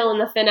we were still in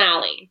the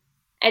finale.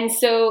 And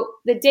so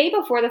the day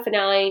before the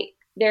finale,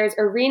 there's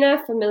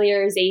arena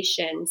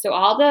familiarization. So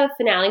all the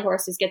finale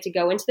horses get to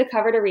go into the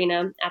covered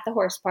arena at the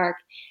horse park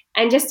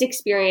and just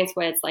experience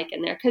what it's like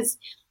in there. Because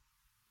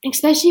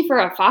especially for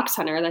a fox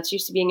hunter that's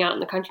used to being out in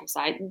the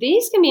countryside,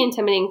 these can be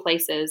intimidating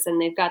places. And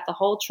they've got the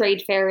whole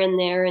trade fair in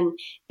there, and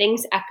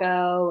things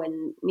echo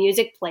and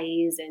music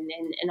plays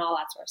and all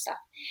that sort of stuff.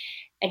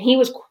 And he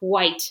was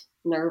quite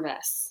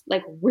nervous,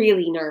 like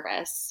really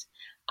nervous.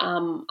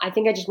 I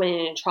think I just went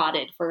in and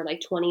trotted for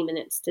like 20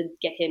 minutes to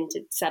get him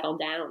to settle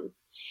down.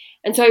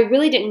 And so I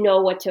really didn't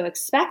know what to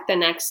expect the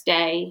next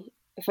day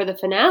for the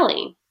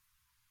finale.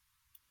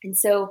 And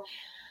so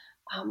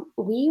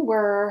we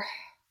were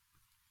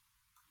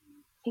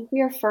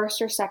 1st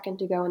or 2nd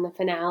to go in the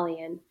finale.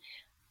 And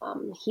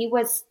he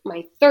was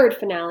my 3rd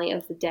finale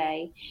of the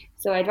day.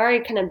 So I'd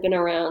already kind of been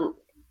around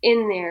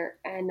in there,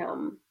 and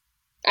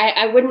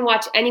I wouldn't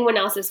watch anyone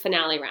else's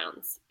finale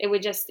rounds. It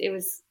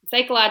was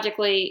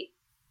psychologically,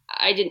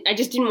 I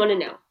just didn't want to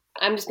know.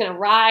 I'm just going to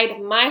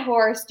ride my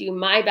horse, do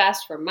my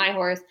best for my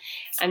horse.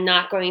 I'm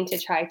not going to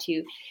try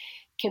to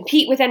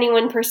compete with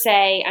anyone per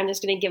se. I'm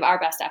just going to give our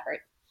best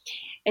effort.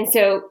 And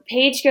so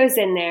Paige goes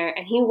in there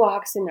and he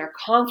walks in there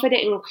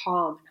confident and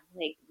calm. And I'm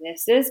like,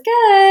 this is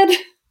good.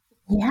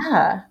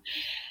 Yeah.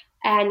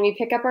 And we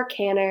pick up our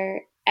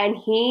canter and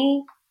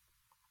he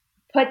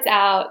puts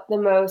out the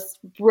most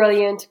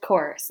brilliant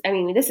course. I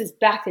mean, this is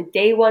back to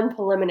day one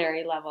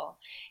preliminary level.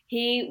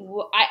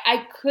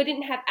 I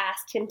couldn't have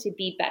asked him to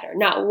be better.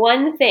 Not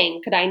one thing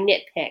could I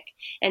nitpick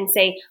and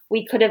say,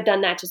 we could have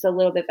done that just a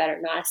little bit better.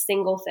 Not a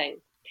single thing.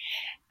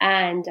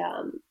 And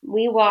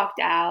we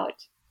walked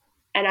out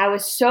and I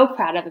was so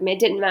proud of him. It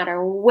didn't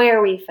matter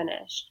where we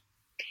finished.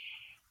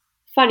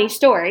 Funny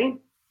story.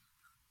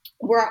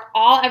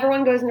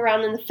 Everyone goes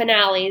around in the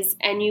finales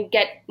and you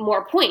get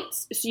more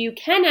points. So you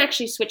can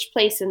actually switch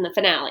place in the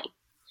finale.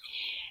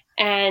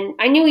 And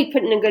I knew we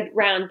put in a good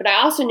round, but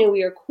I also knew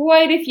we were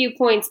quite a few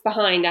points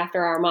behind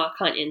after our mock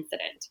hunt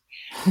incident.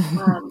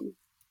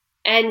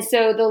 And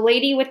so the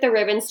lady with the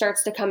ribbon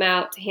starts to come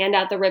out to hand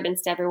out the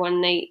ribbons to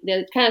everyone. They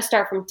kind of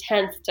start from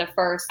 10th to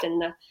 1st,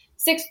 and the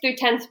 6th through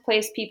 10th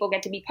place people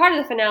get to be part of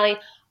the finale,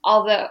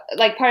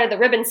 part of the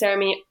ribbon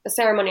ceremony,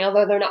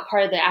 although they're not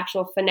part of the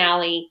actual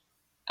finale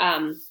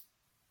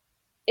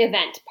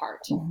event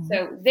part. Mm-hmm.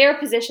 So their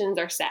positions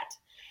are set.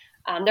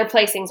 Their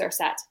placings are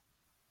set.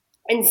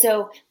 And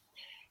so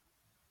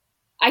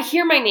I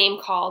hear my name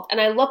called and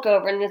I look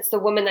over and it's the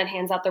woman that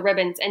hands out the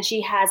ribbons and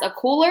she has a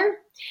cooler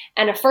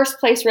and a first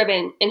place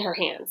ribbon in her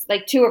hands,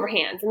 like two of her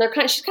hands. And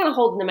she's kind of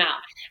holding them out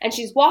and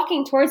she's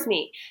walking towards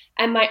me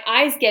and my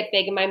eyes get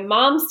big and my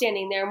mom's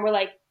standing there and we're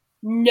like,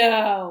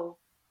 no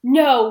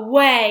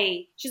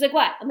way. She's like,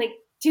 what? I'm like,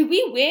 did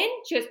we win?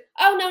 She goes,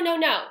 oh,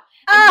 no.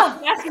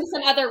 Oh. Asking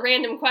some other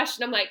random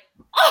question. I'm like,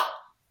 oh.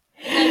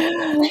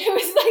 And it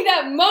was like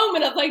that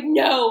moment of like,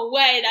 no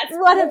way. That's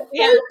what a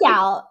freak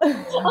out.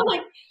 I'm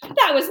like,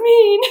 that was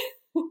mean.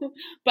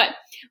 But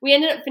we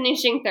ended up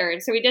finishing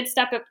 3rd. So we did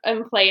step up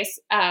in place.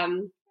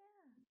 And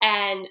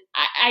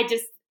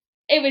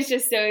it was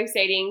just so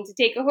exciting to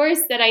take a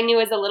horse that I knew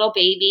as a little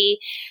baby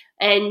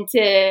and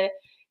to,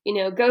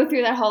 go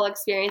through that whole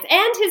experience.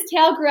 And his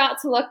tail grew out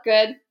to look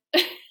good.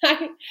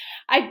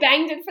 I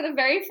banged it for the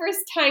very first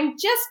time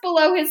just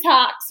below his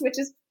hocks, which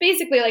is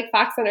basically like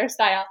fox hunter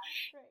style.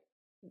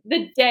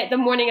 The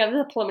morning of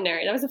the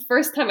preliminary. That was the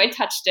first time I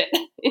touched it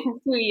in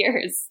 2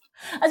 years.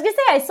 I was gonna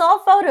say I saw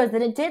photos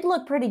and it did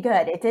look pretty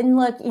good. It didn't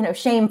look,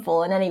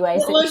 shameful in any way.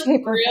 It looked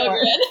real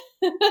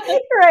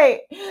good.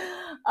 Right.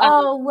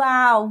 Oh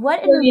wow,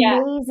 what an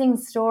amazing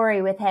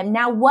story with him.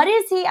 Now, what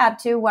is he up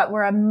to?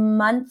 We're a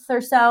month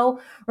or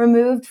so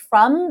removed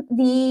from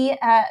the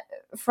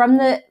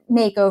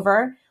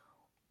makeover.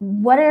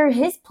 What are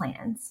his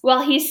plans?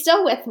 Well, he's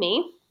still with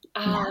me.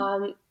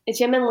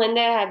 Jim and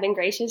Linda have been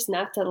gracious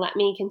enough to let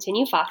me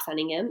continue fox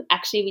hunting him.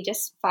 Actually, we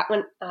just fought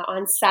one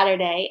on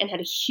Saturday and had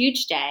a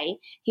huge day.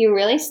 He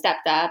really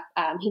stepped up.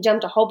 He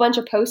jumped a whole bunch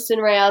of posts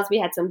and rails. We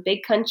had some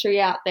big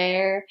country out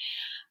there.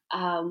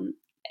 And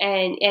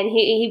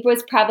he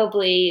was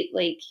probably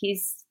like,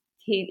 he's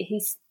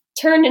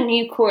turned a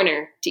new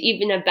corner to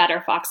even a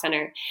better fox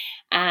hunter.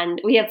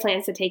 And we have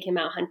plans to take him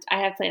out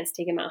I have plans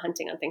to take him out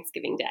hunting on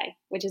Thanksgiving Day,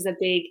 which is a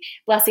big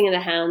Blessing of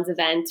the Hounds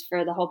event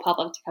for the whole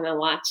public to come and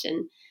watch.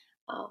 And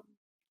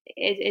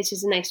it's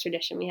just a nice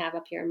tradition we have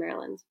up here in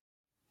Maryland.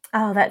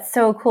 Oh, that's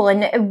so cool.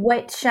 And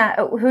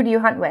who do you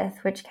hunt with?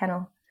 Which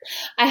kennel?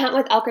 I hunt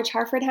with Elkridge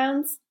Harford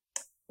hounds.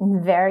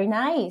 Very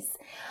nice.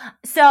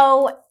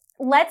 So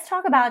let's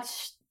talk about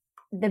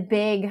the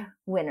big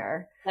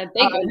winner.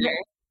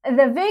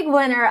 The big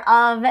winner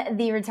of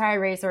the Retired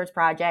Racehorse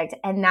Project,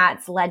 and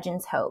that's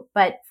Legends Hope.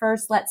 But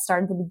first, let's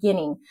start at the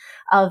beginning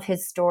of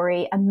his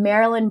story. A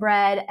Maryland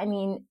bred. I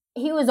mean,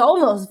 he was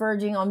almost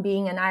verging on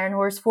being an iron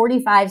horse,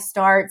 45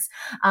 starts,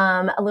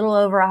 a little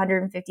over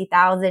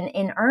 150,000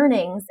 in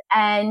earnings.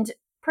 And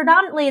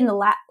predominantly in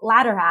the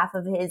latter half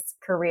of his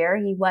career,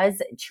 he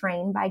was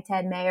trained by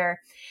Ted Mayer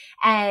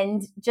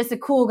and just a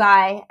cool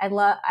guy. I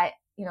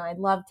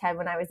loved Ted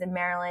when I was in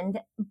Maryland,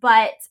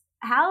 but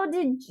how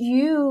did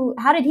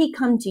he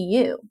come to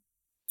you?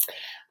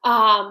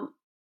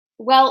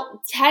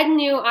 Well, Ted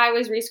knew I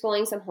was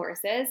reschooling some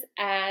horses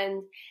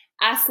and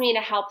asked me to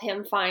help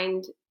him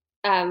find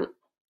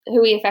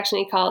who we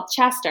affectionately called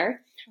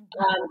Chester,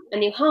 a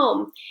new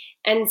home.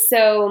 And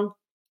so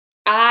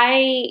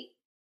I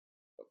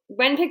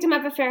went and picked him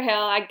up at Fair Hill.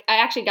 I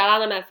actually got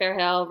on him at Fair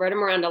Hill, rode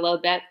him around a little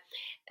bit.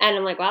 And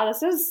I'm like, wow,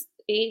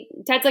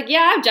 Ted's like,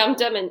 yeah, I've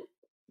jumped him. And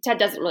Ted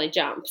doesn't really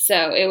jump.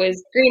 So it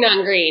was green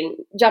on green,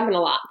 jumping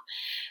a log.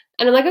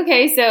 And I'm like,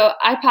 okay. So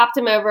I popped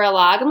him over a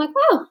log. I'm like,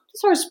 wow,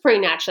 this horse is pretty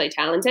naturally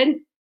talented.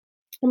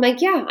 I'm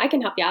like, yeah, I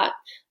can help you out.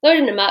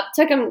 Loaded him up,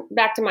 took him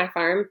back to my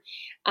farm,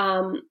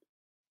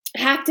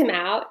 hacked him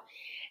out.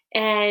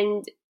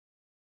 And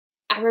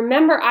I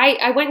remember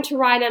I went to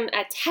ride him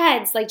at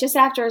Ted's like just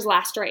after his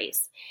last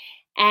race.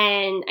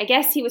 And I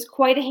guess he was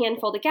quite a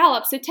handful to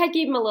gallop. So Ted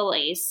gave him a little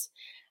ace.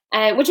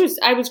 and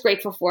I was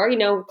grateful for,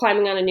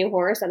 climbing on a new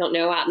horse. I don't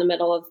know, out in the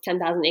middle of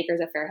 10,000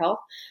 acres at Fair Hill.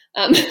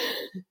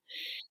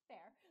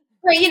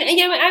 Right,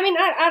 I mean,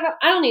 I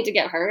don't need to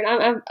get hurt.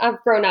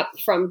 I've grown up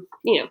from,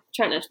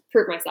 trying to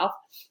prove myself.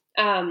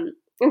 And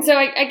so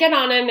I get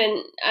on him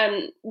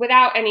and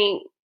without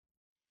any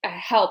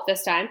help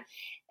this time,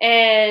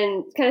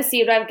 and kind of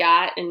see what I've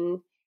got. And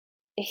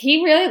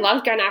he really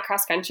loved going out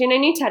cross country, and I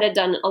knew Ted had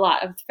done a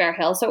lot of Fair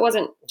Hill, so it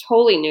wasn't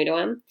totally new to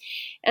him.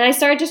 And I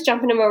started just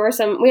jumping him over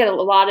we had a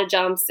lot of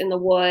jumps in the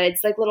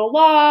woods, like little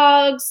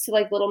logs to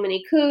like little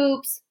mini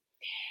coops.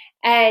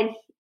 And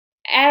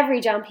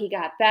every jump he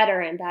got better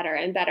and better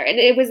and better. And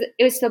it was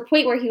to the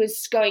point where he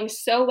was going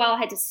so well, I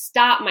had to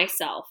stop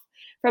myself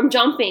from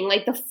jumping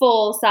like the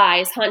full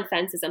size hunt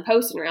fences and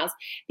posting rails,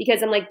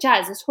 because I'm like,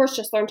 Jazz, this horse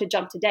just learned to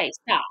jump today.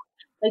 Stop.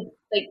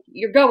 Like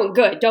you're going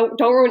good. Don't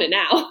ruin it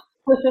now.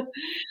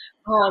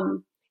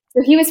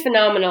 So he was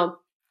phenomenal.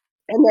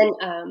 And then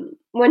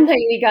one night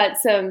we got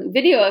some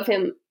video of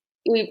him.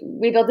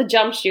 We built a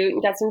jump chute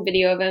and got some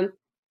video of him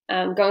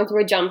going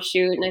through a jump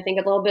chute, and I think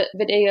a little bit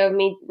video of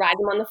me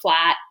riding him on the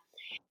flat.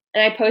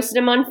 And I posted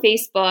him on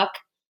Facebook.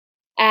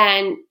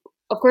 And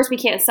of course, we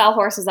can't sell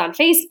horses on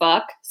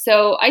Facebook.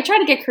 So I try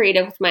to get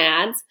creative with my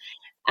ads.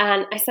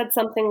 And I said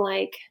something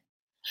like,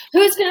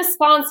 who's going to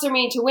sponsor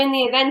me to win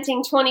the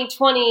Eventing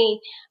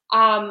 2020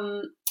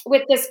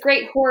 with this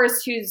great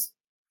horse who's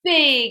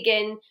big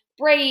and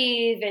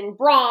brave and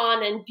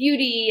brawn and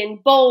beauty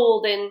and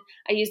bold? And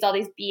I used all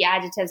these B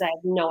adjectives. I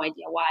have no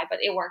idea why, but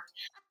it worked.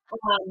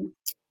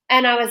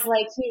 And I was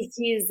like,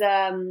 he's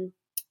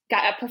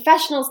got a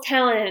professional's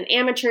talent and an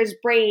amateur's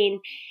brain,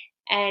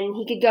 and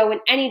he could go in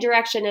any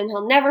direction, and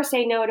he'll never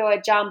say no to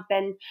a jump.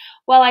 And,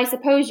 well, I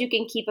suppose you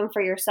can keep him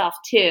for yourself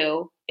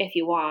too, if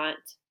you want.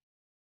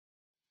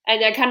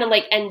 And I kind of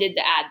like ended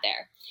the ad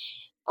there.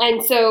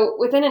 And so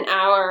within an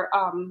hour,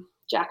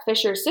 Jack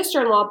Fisher's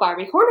sister-in-law,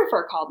 Barbie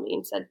Hornifer, called me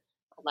and said,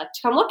 I'd like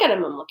to come look at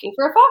him. I'm looking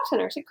for a fox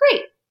hunter. I said,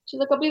 great. She's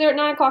like, I'll be there at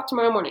 9:00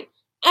 tomorrow morning.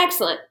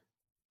 Excellent.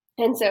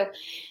 And so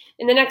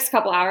in the next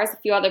couple hours, a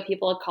few other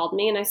people had called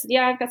me, and I said,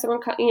 yeah, I've got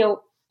someone,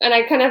 and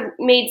I kind of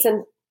made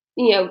some,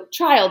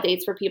 trial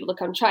dates for people to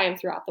come try him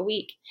throughout the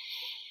week.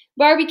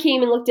 Barbie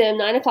came and looked at him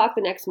 9:00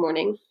 the next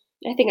morning.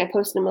 I think I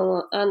posted him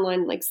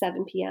online like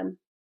 7 p.m.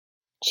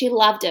 She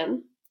loved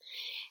him.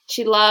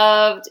 She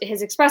loved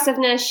his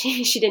expressiveness.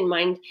 She didn't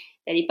mind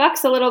that he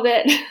bucks a little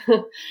bit.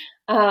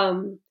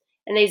 And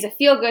he's a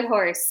feel-good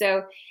horse.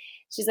 So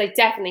she's like,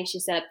 definitely. She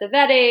set up the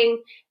vetting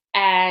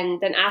and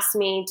then asked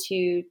me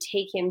to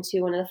take him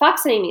to one of the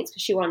fox hunting meets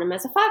because she wanted him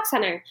as a fox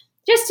hunter,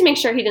 just to make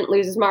sure he didn't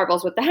lose his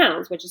marbles with the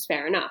hounds, which is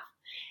fair enough.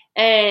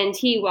 And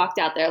he walked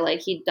out there like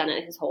he'd done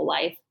it his whole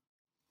life,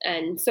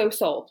 and so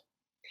sold.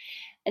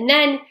 And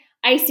then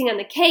icing on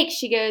the cake,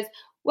 she goes,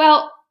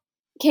 well,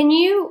 can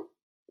you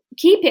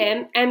keep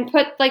him and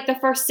put like the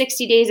first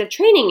 60 days of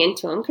training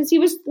into him? Because he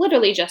was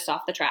literally just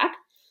off the track.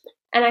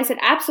 And I said,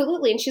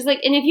 absolutely. And she's like,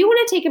 and if you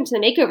want to take him to the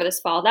makeover this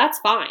fall, that's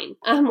fine.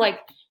 I'm like,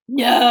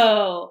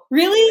 no,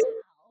 really?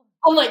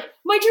 I'm like,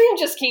 my dream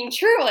just came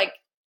true. Like,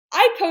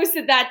 I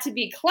posted that to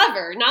be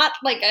clever, not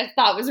like I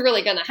thought was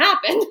really going to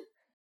happen.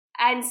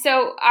 And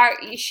so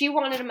she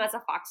wanted him as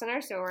a fox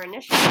hunter. So her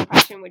initial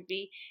impression would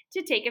be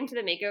to take him to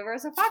the makeover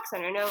as a fox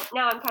hunter.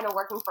 Now I'm kind of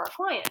working for a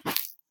client.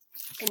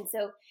 And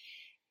so,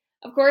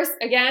 of course,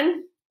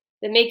 again,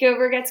 the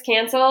makeover gets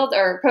canceled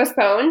or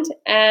postponed.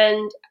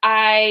 And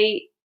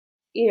we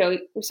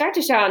started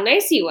to show how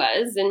nice he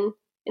was. And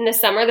in the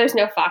summer, there's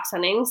no fox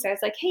hunting. So I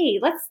was like, hey,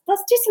 let's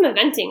do some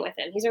eventing with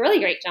him. He's a really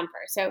great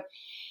jumper. So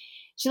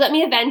she let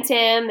me event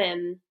him,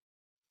 and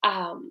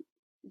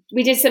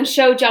we did some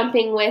show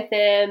jumping with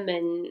him,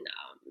 and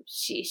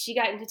she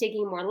got into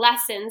taking more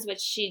lessons,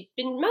 which she'd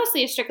been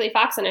mostly a strictly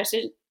fox hunter, so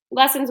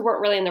lessons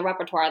weren't really in the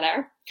repertoire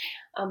there.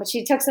 But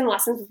she took some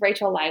lessons with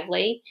Rachel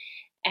Lively,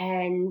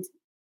 and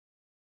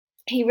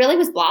he really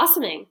was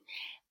blossoming.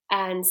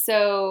 And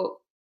so,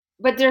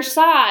 but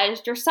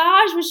dressage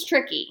was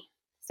tricky.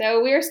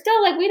 So we were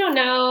still like, we don't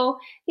know.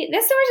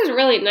 This horse is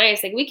really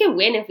nice. Like, we could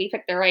win if we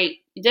pick the right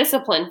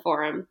discipline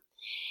for him.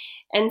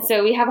 And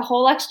so we have a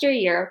whole extra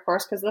year, of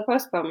course, because of the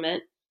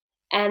postponement.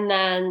 And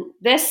then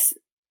the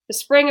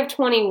spring of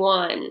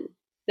 21,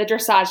 the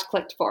dressage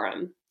clicked for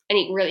him, and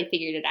he really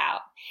figured it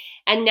out.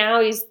 And now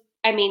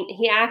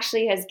he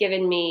actually has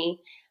given me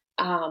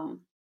my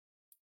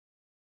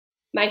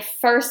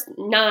first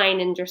 9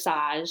 in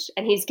dressage,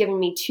 and he's given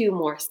me 2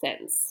 more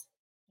since.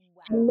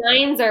 Wow.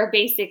 9s are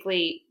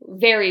basically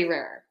very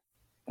rare.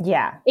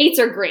 Yeah. 8s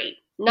are great.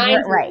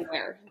 9s are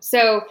rare.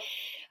 So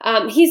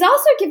he's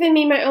also given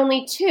me my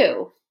only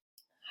 2.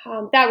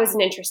 That was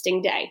an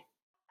interesting day.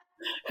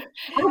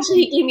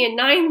 Actually, he gave me a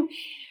 9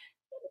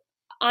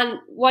 on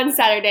one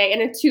Saturday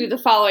and a 2 the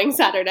following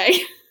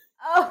Saturday.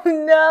 Oh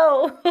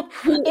no.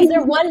 Is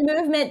there one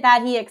movement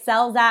that he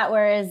excels at,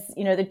 whereas,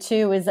 the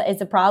 2 is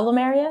a problem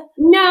area?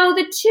 No,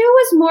 the 2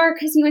 was more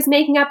because he was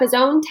making up his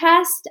own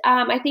test.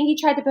 I think he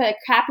tried to put a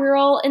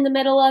capriole in the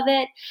middle of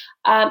it,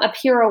 a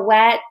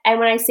pirouette. And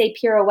when I say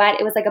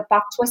pirouette, it was like a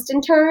buck twist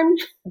and turn.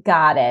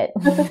 Got it.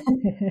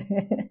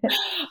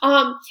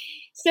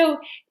 So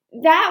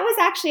that was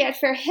actually at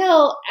Fair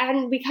Hill.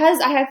 And because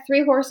I had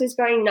 3 horses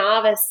going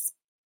novice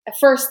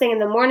first thing in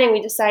the morning,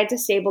 we decided to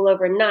stable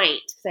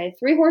overnight. Because I had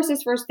 3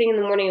 horses first thing in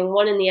the morning and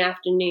 1 in the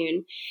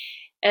afternoon.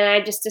 And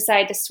I just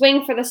decided to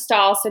swing for the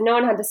stall so no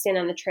one had to stand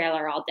on the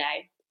trailer all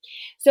day.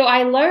 So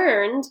I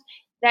learned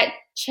that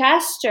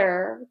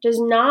Chester does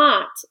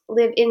not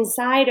live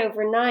inside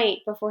overnight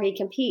before he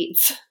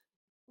competes.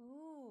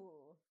 Ooh.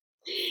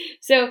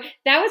 So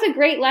that was a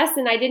great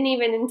lesson I didn't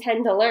even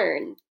intend to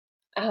learn.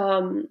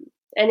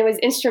 And it was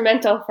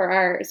instrumental for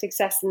our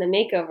success in the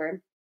makeover.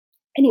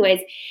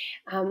 Anyways,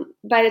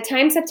 by the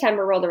time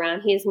September rolled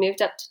around, he has moved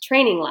up to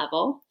training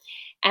level,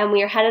 and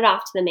we are headed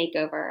off to the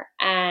makeover.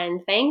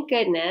 And thank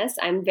goodness,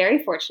 I'm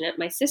very fortunate.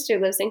 My sister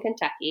lives in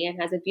Kentucky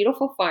and has a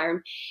beautiful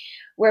farm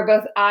where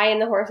both I and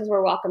the horses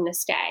were welcome to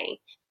stay.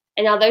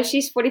 And although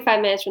she's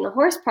 45 minutes from the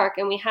horse park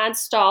and we had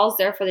stalls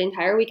there for the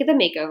entire week of the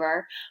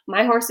makeover,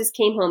 my horses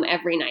came home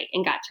every night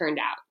and got turned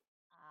out.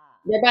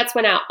 Their butts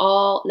went out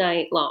all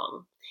night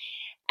long.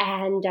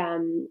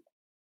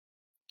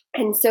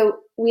 And so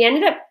we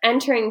ended up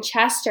entering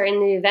Chester in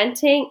the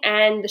eventing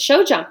and the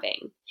show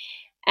jumping.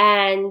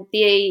 And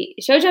the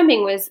show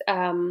jumping was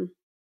going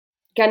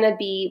to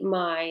be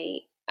my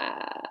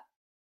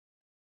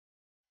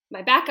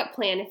backup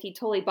plan if he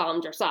totally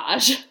bombed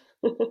dressage.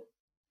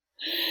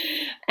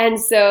 And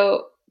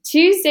so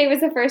Tuesday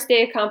was the first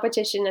day of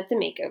competition at the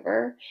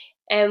makeover.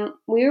 And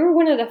we were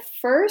one of the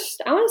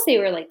first, I want to say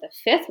we were like the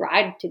 5th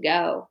ride to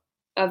go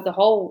of the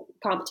whole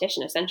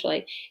competition,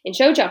 essentially, in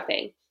show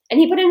jumping. And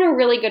he put in a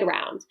really good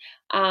round.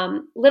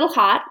 Little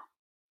hot,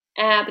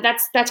 but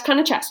that's kind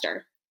of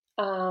Chester.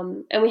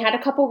 And we had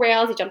a couple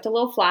rails. He jumped a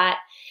little flat,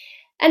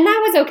 and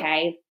that was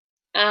okay.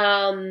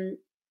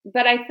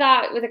 But I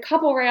thought with a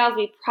couple rails,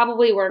 we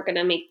probably weren't going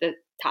to make the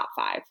top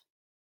 5.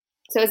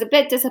 So it was a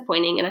bit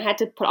disappointing, and I had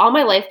to put all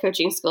my life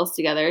coaching skills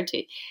together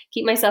to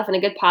keep myself in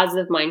a good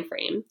positive mind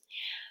frame.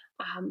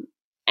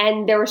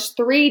 And there was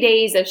 3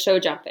 days of show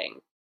jumping.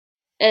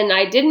 And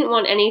I didn't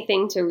want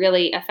anything to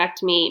really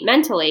affect me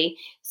mentally.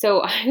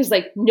 So I was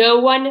like, no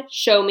one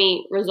show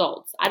me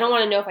results. I don't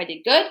want to know if I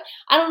did good.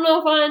 I don't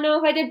want to know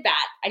if I did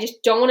bad. I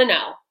just don't want to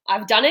know.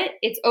 I've done it.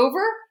 It's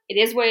over. It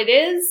is what it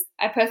is.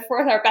 I put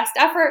forth our best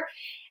effort.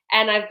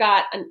 And I've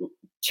got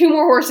 2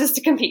 more horses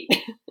to compete.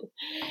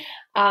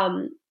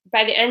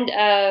 By the end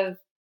of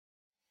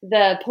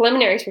the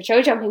preliminaries for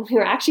show jumping, we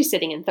were actually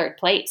sitting in 3rd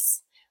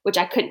place, which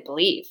I couldn't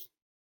believe.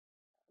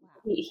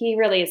 He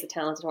really is a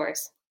talented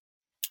horse.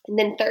 And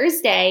then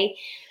Thursday,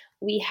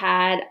 we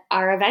had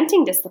our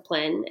eventing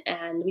discipline,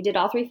 and we did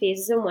all 3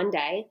 phases in one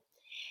day.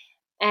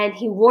 And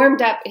he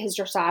warmed up. His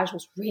dressage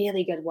was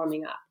really good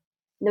warming up.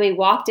 And then we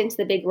walked into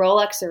the big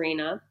Rolex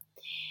arena,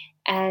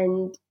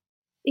 and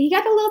he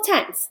got a little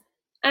tense.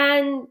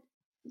 And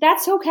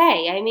that's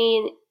okay. I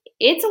mean,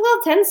 it's a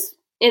little tense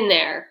in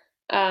there.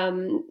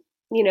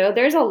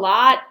 There's a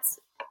lot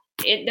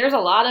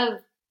of,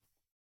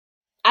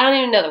 I don't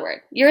even know the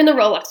word. You're in the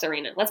Rolex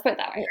arena. Let's put it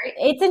that way, right?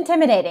 It's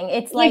intimidating.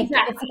 It's like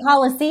exactly. It's a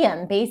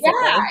Coliseum, basically.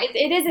 Yeah,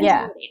 it is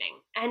intimidating.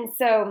 Yeah. And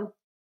so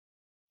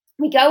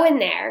we go in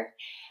there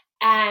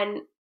and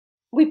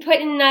we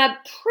put in a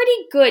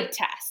pretty good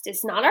test.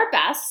 It's not our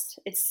best.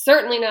 It's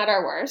certainly not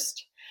our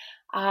worst.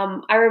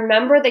 I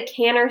remember the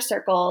canter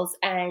circles,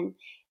 and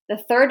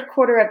the 3rd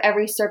quarter of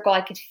every circle,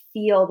 I could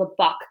feel the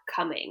buck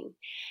coming.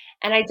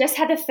 And I just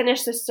had to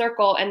finish the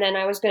circle, and then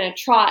I was going to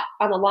trot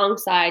on the long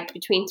side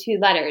between 2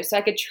 letters. So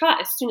I could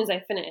trot as soon as I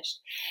finished.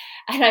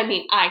 And I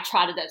mean, I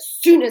trotted as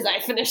soon as I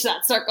finished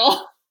that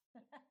circle.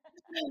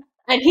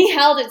 And he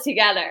held it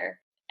together.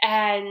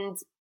 And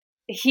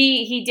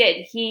he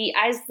did.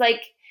 I was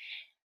like,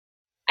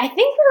 I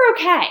think we're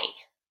okay.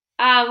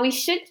 We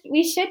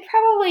should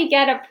probably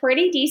get a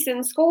pretty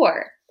decent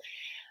score.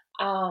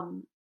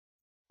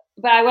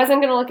 But I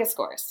wasn't going to look at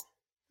scores.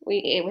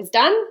 It was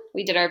done.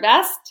 We did our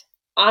best.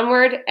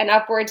 Onward and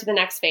upward to the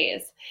next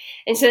phase.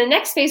 And so the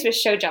next phase was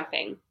show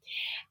jumping.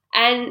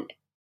 And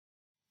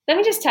let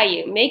me just tell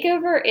you,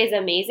 makeover is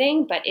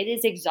amazing, but it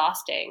is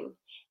exhausting.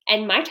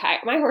 And my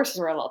horses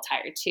were a little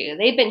tired too.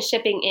 They've been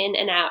shipping in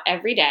and out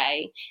every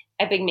day.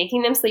 I've been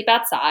making them sleep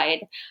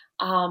outside.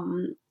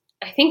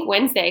 I think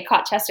Wednesday I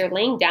caught Chester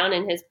laying down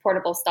in his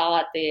portable stall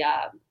at the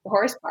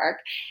horse park,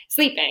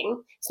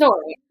 sleeping,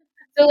 snoring.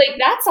 So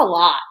that's a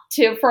lot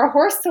for a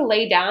horse to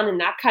lay down in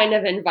that kind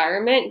of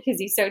environment because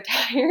he's so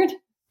tired.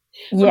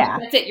 Yeah.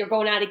 That's it. You're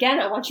going out again.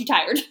 I want you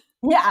tired.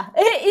 Yeah.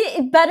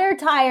 Better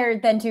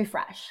tired than too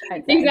fresh.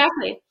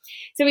 Exactly.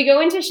 So we go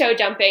into show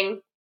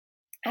jumping,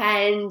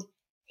 and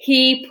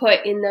he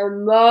put in the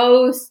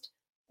most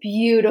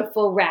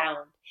beautiful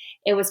round.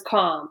 It was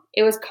calm.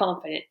 It was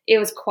confident. It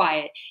was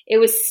quiet. It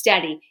was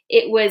steady.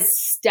 It was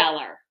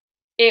stellar.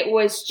 It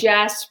was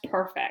just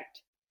perfect.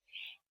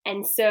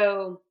 And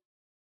so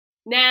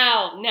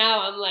now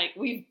I'm like,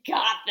 we've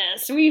got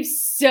this. We've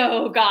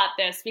so got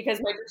this, because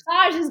my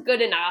dressage is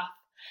good enough.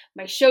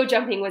 My show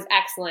jumping was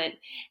excellent,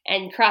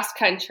 and cross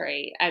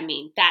country, I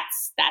mean,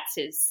 that's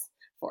his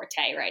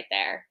forte right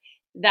there.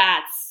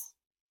 That's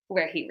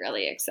where he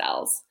really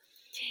excels.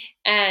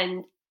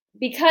 And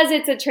because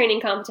it's a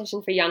training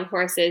competition for young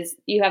horses,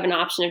 you have an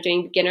option of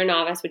doing beginner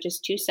novice, which is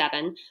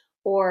 2.7,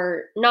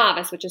 or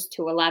novice, which is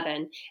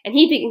 2.11. And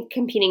he'd be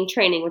competing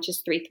training, which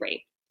is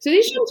 3.3. So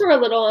these shows are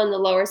a little on the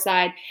lower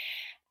side.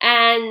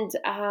 And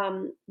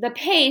the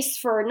pace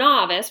for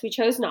novice, we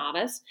chose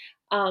novice,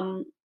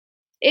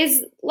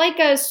 is like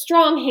a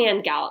strong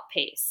hand gallop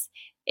pace.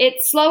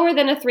 It's slower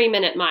than a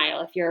 3-minute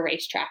mile if you're a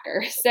race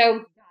tracker.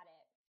 So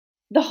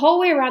the whole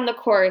way around the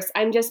course,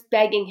 I'm just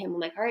begging him. I'm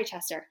like, all right,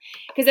 Chester,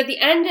 because at the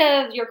end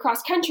of your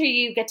cross country,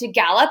 you get to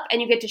gallop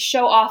and you get to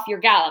show off your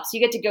gallops. You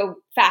get to go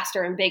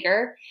faster and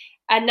bigger.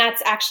 And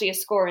that's actually a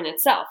score in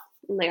itself.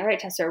 I'm like, all right,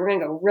 Chester, we're going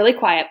to go really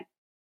quiet.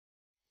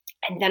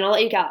 And then I'll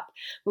let you gallop.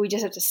 But we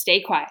just have to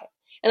stay quiet.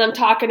 And I'm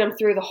talking him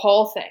through the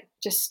whole thing.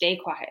 Just stay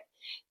quiet,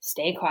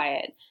 stay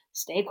quiet,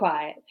 stay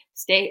quiet,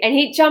 stay. And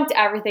he jumped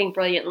everything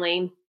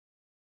brilliantly.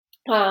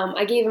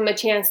 I gave him a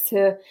chance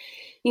to,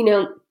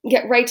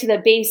 get right to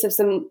the base of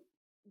some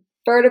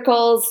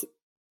verticals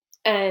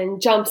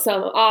and jump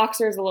some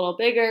oxers a little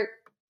bigger.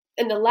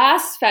 And the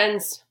last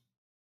fence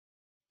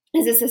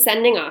is this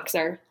ascending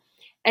oxer.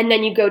 And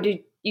then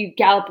you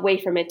gallop away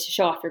from it to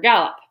show off your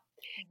gallop.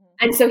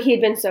 And so he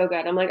had been so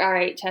good. I'm like, all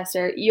right,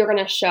 Chester, you're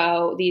going to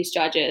show these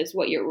judges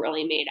what you're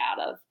really made out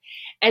of.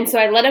 And so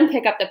I let him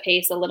pick up the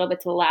pace a little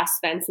bit to the last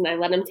fence, and I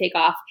let him take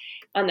off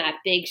on that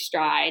big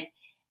stride.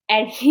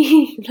 And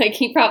he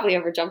probably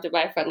overjumped it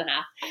by a foot and a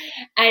half.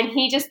 And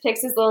he just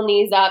picks his little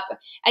knees up.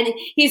 And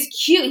he's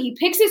cute. He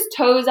picks his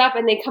toes up,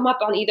 and they come up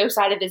on either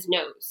side of his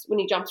nose when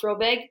he jumps real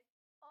big.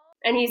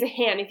 And he's a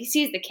ham. If he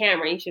sees the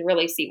camera, you should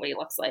really see what he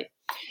looks like.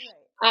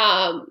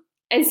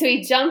 And so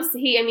he jumps.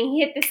 He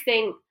hit this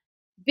thing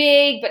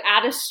big but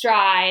out of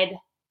stride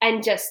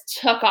and just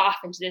took off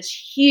into this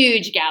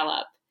huge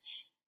gallop.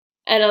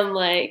 And I'm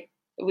like,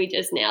 we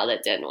just nailed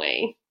it, didn't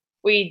we?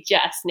 We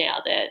just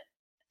nailed it.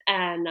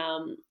 And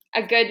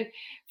a good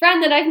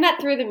friend that I've met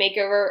through the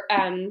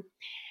makeover,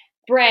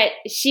 Britt,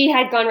 she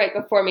had gone right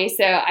before me.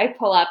 So I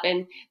pull up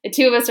and the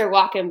two of us are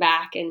walking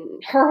back,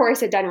 and her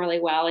horse had done really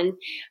well. And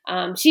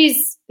I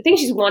think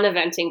she's won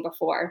eventing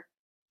before.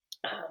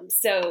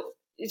 So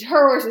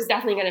her horse was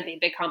definitely going to be a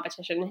big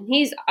competition, and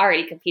he's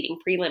already competing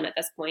prelim at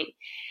this point.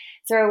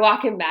 So we're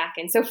walking back.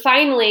 And so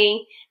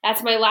finally,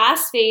 that's my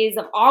last phase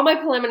of all my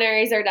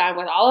preliminaries are done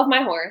with all of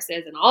my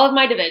horses and all of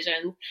my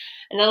divisions.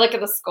 And I look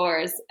at the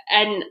scores,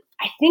 and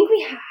I think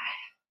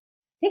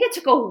it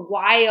took a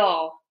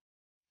while.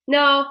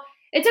 No,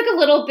 it took a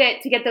little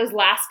bit to get those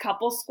last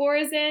couple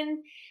scores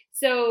in.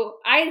 So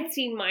I had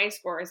seen my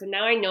scores, and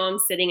now I know I'm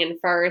sitting in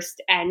first,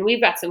 and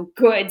we've got some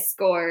good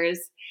scores.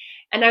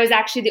 And I was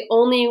actually the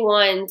only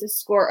one to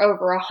score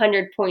over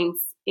 100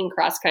 points in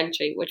cross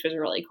country, which was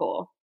really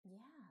cool.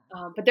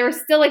 Yeah. But there were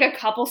still a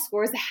couple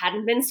scores that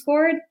hadn't been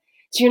scored.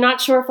 So you're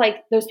not sure if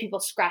those people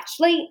scratched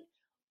late,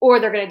 or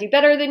they're going to do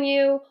better than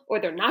you,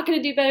 or they're not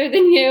going to do better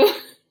than you.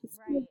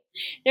 Right.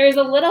 There's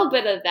a little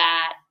bit of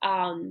that.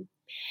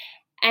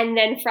 And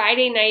then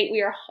Friday night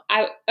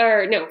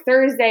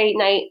Thursday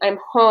night, I'm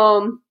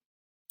home,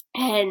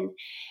 and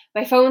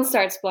my phone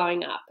starts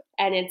blowing up,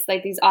 and it's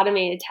these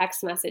automated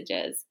text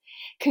messages.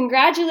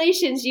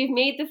 Congratulations, you've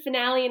made the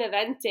finale in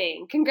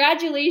eventing.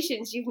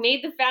 Congratulations, you've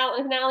made the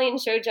finale in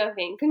show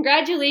jumping.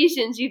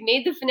 Congratulations, you've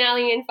made the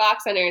finale in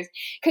fox hunters.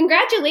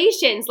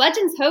 Congratulations,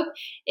 Legends Hope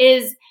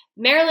is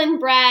Maryland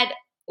bred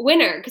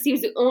winner, because he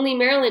was the only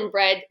Maryland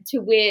bred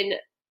to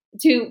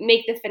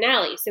make the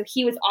finale. So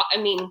he was,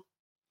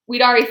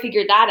 we'd already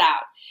figured that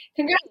out.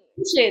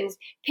 Congratulations,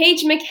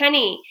 Paige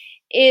McKenney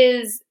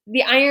is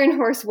the Iron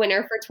Horse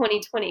winner for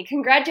 2020.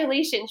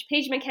 Congratulations,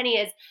 Paige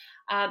McKenney is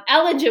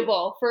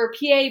eligible for a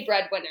PA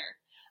bred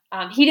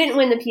winner. He didn't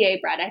win the PA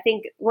bred. I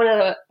think one of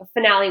the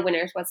finale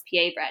winners was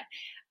PA bred.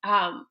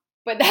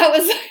 But that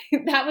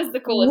was the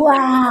coolest.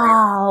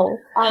 Wow.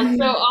 Thing.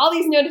 So all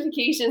these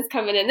notifications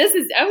coming in. This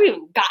is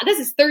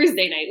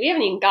Thursday night. We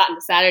haven't even gotten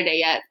to Saturday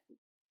yet.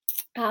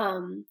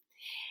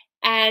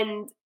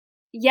 And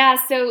yeah,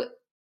 so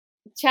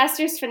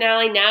Chester's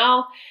finale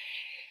now,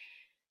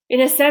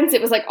 in a sense,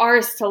 it was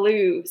ours to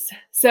lose.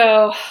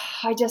 So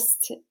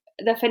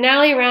the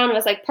finale round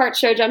was part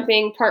show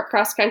jumping, part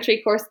cross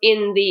country course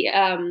in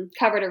the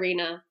covered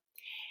arena.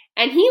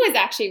 And he was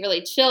actually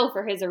really chill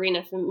for his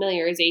arena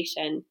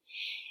familiarization.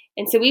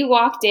 And so we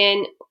walked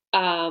in,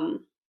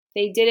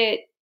 they did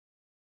it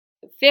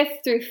 5th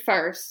through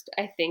 1st,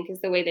 I think,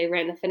 is the way they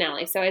ran the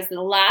finale. So I was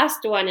the last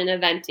one in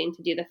eventing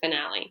to do the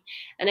finale.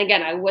 And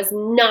again, I was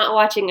not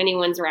watching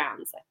anyone's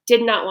rounds. I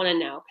did not want to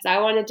know, because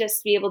I wanted to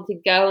just be able to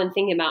go and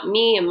think about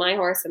me and my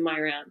horse and my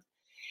round.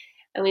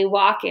 And we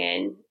walk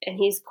in, and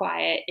he's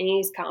quiet, and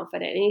he's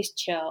confident, and he's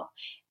chill.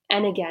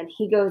 And again,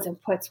 he goes and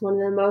puts one of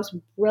the most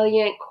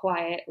brilliant,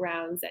 quiet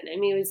rounds in.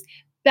 It was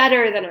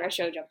better than our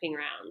show jumping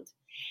round.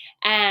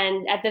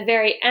 And at the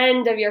very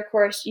end of your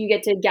course, you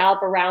get to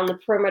gallop around the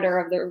perimeter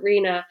of the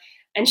arena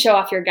and show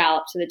off your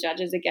gallop to the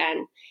judges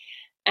again.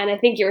 And I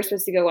think you were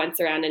supposed to go once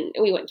around, and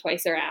we went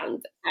twice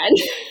around, and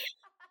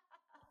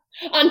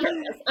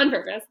on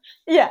purpose.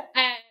 Yeah.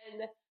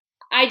 And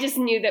I just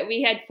knew that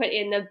we had put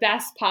in the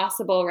best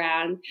possible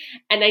round,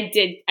 and I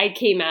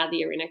came out of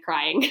the arena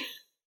crying.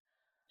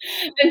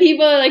 And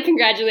people are like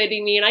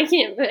congratulating me, and I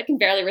can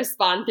barely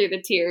respond through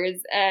the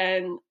tears.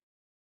 And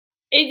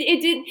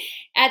it did,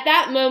 at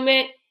that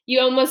moment, you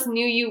almost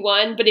knew you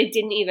won, but it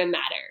didn't even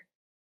matter.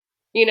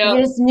 You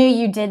just knew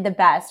you did the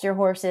best. Your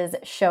horses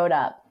showed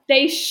up.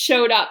 They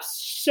showed up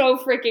so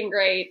freaking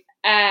great.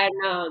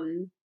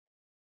 And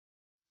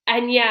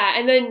yeah,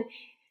 and then,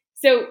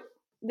 so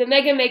the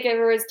Mega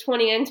Makeover was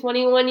 20 and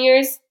 21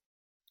 years.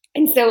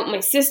 And so my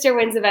sister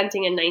wins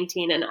eventing in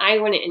 19 and I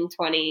win it in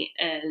 20.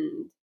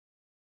 And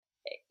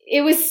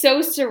it was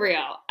so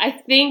surreal. I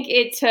think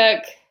it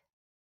took,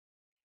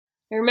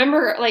 I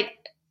remember like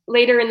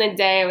later in the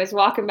day, I was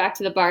walking back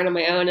to the barn on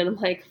my own and I'm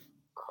like,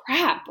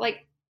 crap,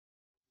 like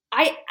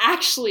I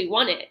actually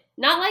won it.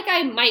 Not like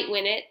I might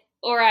win it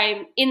or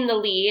I'm in the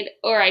lead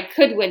or I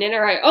could win it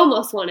or I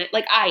almost won it.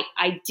 Like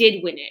I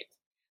did win it.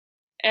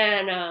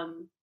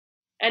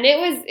 And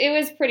it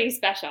was pretty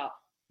special,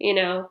 you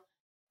know.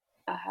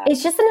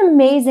 It's just an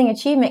amazing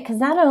achievement because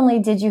not only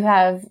did you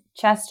have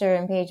Chester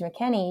and Paige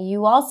McKenney,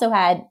 you also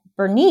had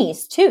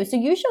Bernice too. So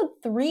you showed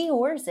 3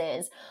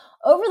 horses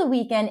over the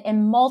weekend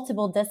in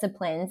multiple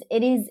disciplines.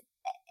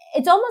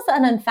 It's almost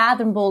an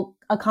unfathomable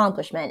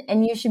accomplishment,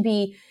 and you should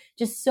be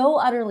just so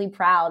utterly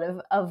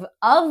proud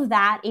of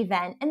that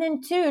event. And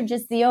then too,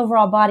 just the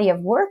overall body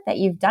of work that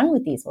you've done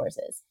with these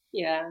horses.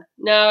 Yeah,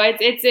 no,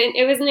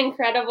 it was an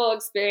incredible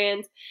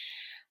experience.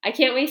 I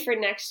can't wait for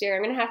next year.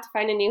 I'm going to have to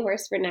find a new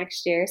horse for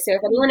next year. So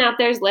if anyone out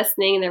there is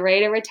listening and they're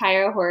ready to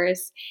retire a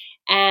horse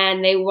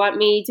and they want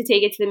me to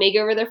take it to the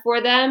makeover there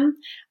for them,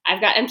 I've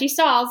got empty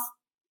stalls.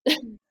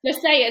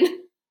 Just saying.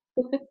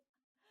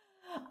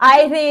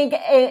 I think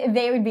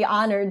they would be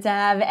honored to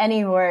have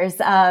any horse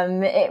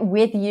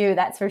with you.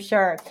 That's for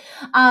sure.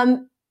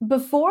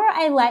 Before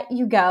I let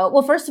you go,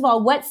 well, first of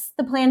all, what's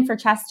the plan for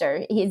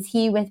Chester? Is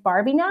he with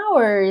Barbie now,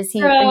 or are you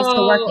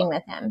still working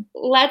with him?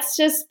 Let's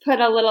just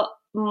put a little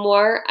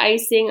more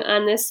icing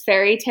on this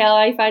fairy tale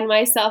I find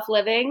myself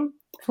living.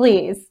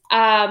 Please.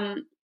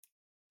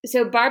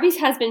 So Barbie's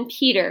husband,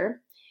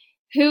 Peter,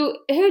 who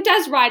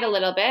does ride a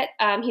little bit.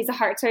 He's a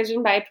heart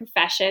surgeon by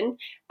profession,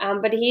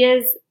 but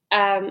he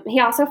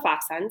also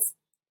fox hunts.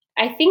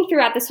 I think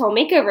throughout this whole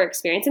makeover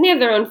experience, and they have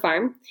their own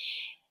farm,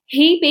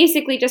 he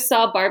basically just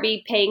saw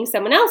Barbie paying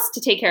someone else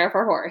to take care of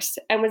her horse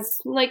and was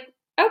like,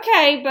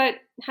 okay, but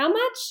how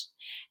much?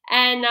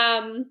 And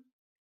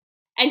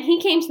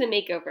he came to the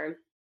makeover.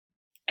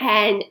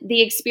 And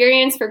the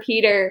experience for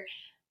Peter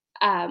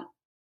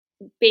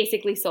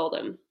basically sold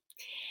him.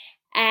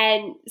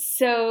 And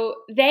so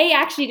they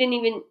actually didn't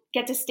even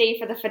get to stay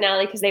for the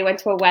finale because they went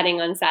to a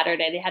wedding on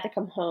Saturday. They had to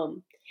come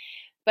home.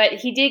 But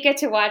he did get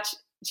to watch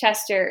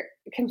Chester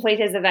complete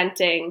his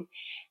eventing.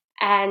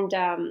 And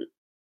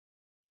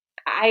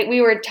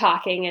we were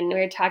talking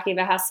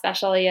about how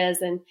special he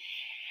is.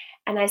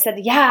 And I said,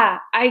 yeah,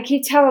 I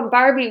keep telling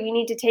Barbie we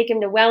need to take him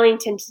to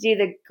Wellington to do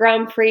the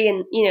Grand Prix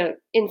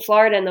in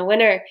Florida in the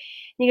winter. And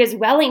he goes,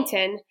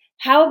 Wellington?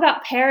 How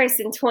about Paris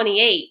in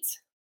 28?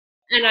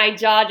 And my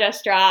jaw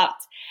just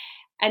dropped.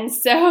 And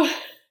so,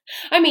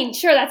 I mean,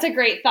 sure, that's a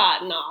great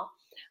thought and all.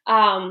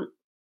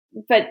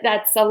 But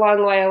that's a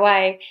long way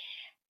away.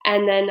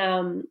 And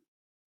then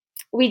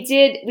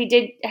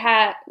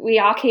we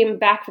all came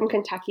back from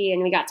Kentucky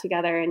and we got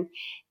together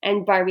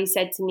and Barbie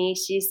said to me,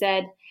 she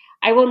said,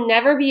 I will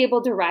never be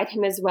able to ride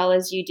him as well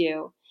as you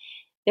do.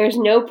 There's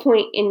no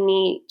point in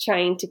me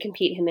trying to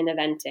compete him in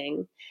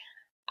eventing.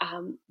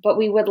 But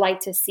we would like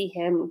to see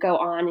him go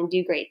on and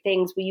do great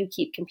things. Will you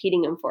keep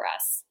competing him for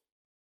us?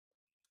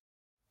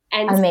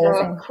 And amazing.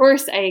 So of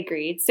course I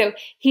agreed. So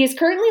he is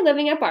currently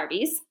living at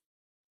Barbie's.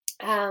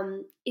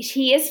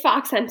 He is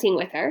fox hunting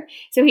with her.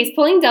 So he's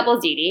pulling double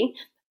duty.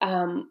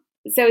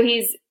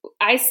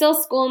 I still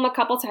school him a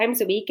couple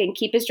times a week and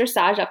keep his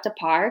dressage up to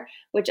par,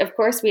 which of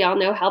course we all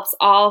know helps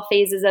all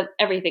phases of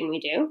everything we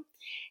do.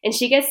 And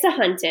she gets to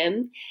hunt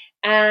him.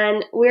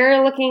 And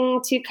we're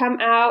looking to come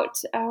out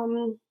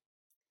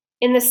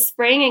in the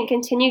spring and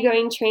continue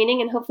going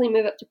training and hopefully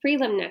move up to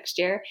prelim next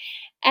year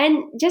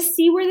and just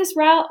see where this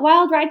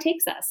wild ride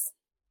takes us.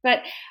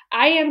 But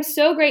I am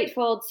so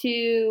grateful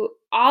to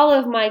all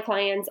of my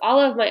clients, all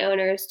of my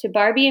owners, to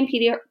Barbie and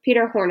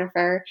Peter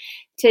Hornifer,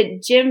 to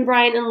Jim,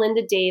 Brian, and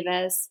Linda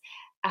Davis,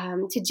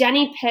 to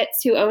Jenny Pitts,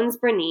 who owns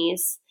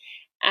Bernice,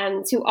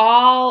 to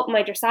all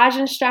my dressage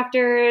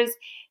instructors,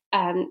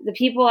 the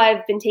people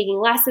I've been taking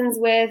lessons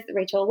with,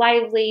 Rachel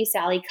Lively,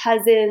 Sally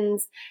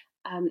Cousins.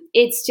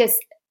 It's just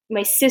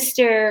my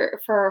sister,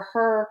 for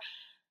her.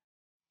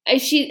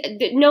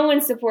 No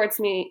one supports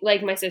me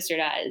like my sister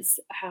does.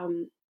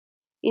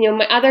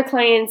 My other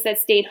clients that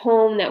stayed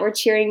home that were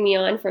cheering me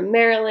on from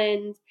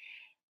Maryland.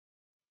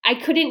 I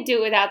couldn't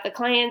do it without the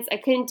clients. I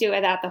couldn't do it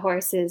without the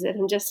horses. And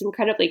I'm just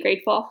incredibly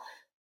grateful.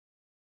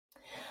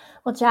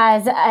 Well,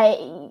 Jazz,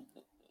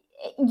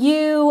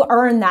 you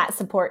earn that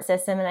support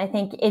system. And I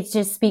think it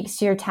just speaks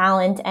to your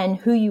talent and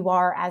who you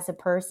are as a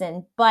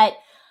person. But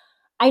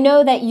I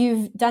know that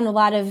you've done a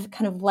lot of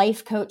kind of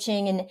life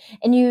coaching,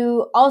 and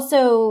you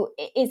also,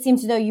 it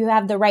seems as though you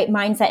have the right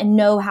mindset and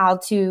know how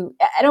to,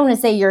 I don't want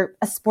to say you're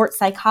a sports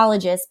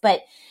psychologist,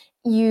 but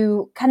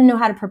you kind of know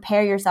how to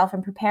prepare yourself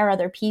and prepare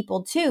other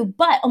people too.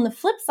 But on the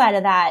flip side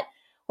of that,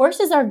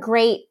 horses are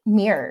great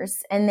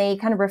mirrors and they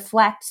kind of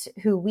reflect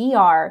who we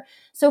are.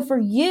 So for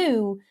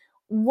you,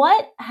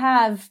 what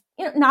have,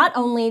 not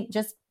only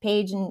just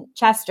Paige and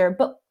Chester,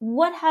 but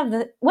what has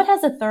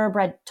a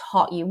thoroughbred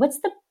taught you? What's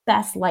the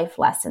best life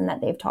lesson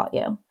that they've taught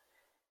you?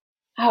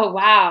 Oh,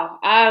 wow.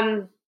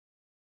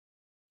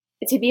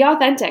 To be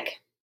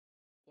authentic.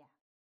 Yeah.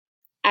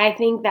 I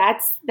think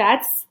that's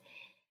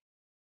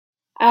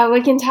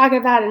we can talk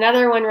about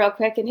another one real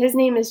quick, and his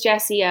name is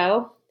Jesse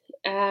O.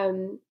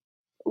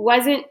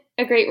 Wasn't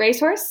a great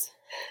racehorse.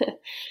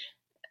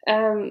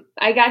 I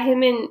got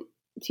him in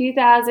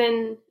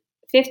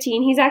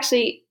 2015. He's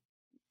actually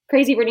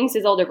Crazy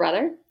Bernice's older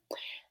brother.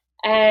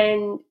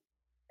 And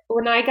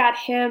when I got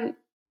him,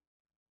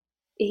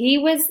 he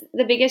was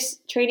the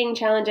biggest training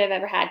challenge I've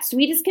ever had.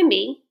 Sweet as can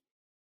be,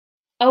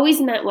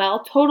 always meant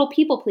well, total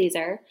people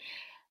pleaser,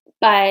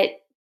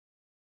 but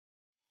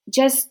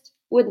just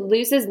would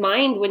lose his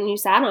mind when you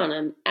sat on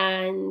him.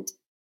 And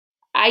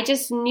I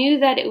just knew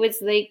that it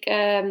was like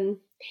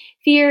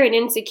fear and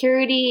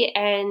insecurity.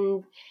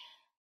 And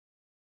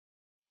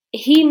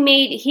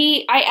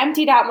I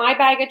emptied out my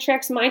bag of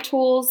tricks, my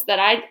tools that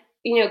I,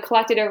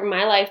 collected over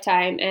my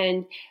lifetime,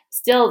 and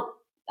still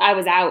I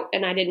was out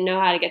and I didn't know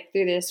how to get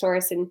through this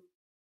horse. And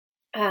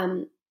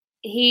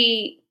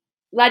he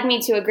led me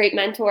to a great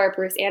mentor,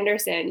 Bruce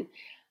Anderson,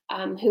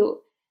 who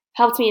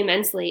helped me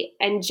immensely.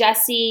 And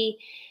Jesse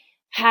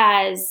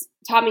has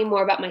taught me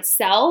more about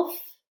myself,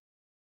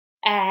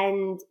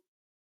 and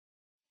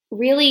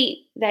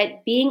really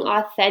that being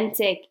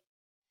authentic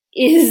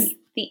is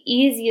the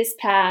easiest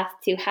path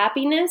to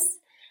happiness,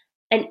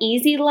 an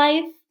easy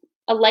life,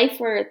 a life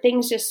where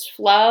things just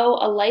flow,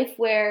 a life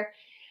where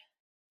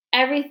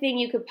everything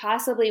you could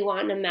possibly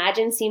want and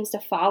imagine seems to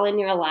fall in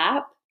your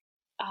lap,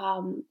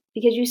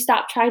 because you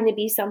stop trying to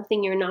be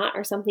something you're not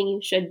or something you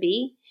should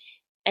be,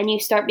 and you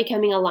start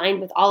becoming aligned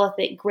with all of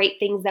the great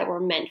things that were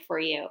meant for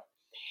you.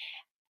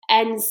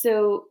 And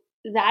so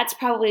that's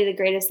probably the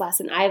greatest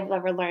lesson I've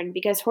ever learned,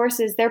 because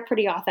horses, they're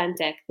pretty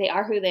authentic. They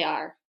are who they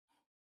are.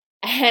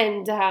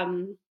 And,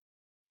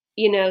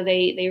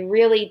 they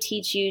really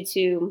teach you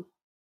to,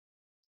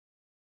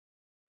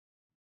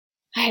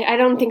 I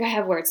don't think I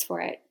have words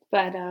for it,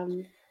 but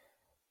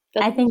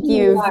I think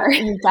you've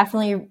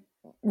definitely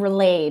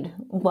relayed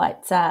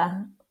what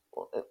that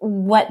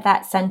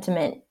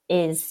sentiment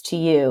is to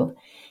you,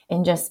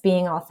 in just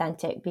being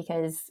authentic,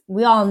 because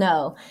we all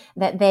know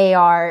that they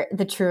are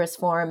the truest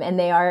form and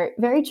they are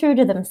very true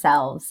to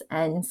themselves.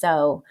 And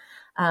so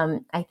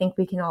I think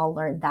we can all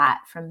learn that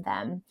from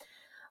them.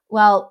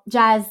 Well,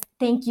 Jazz,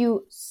 thank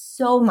you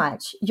so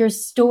much. Your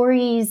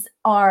stories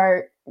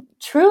are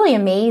truly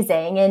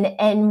amazing,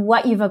 and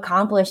what you've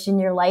accomplished in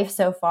your life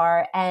so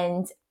far.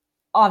 And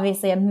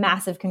obviously a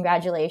massive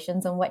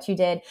congratulations on what you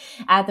did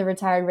at the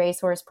Retired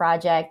Racehorse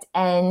Project.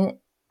 And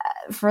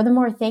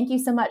furthermore, thank you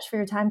so much for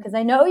your time, because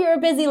I know you're a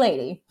busy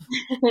lady.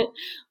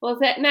 Well,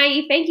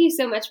 Maggie, thank you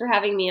so much for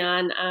having me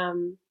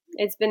on.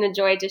 It's been a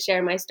joy to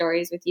share my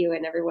stories with you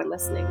and everyone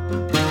listening.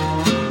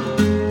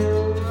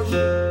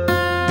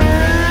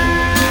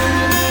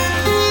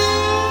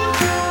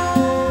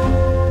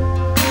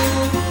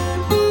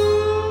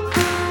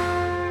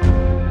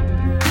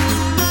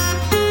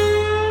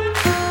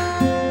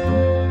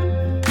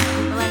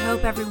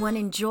 Everyone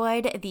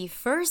enjoyed the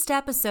first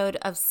episode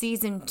of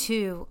season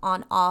 2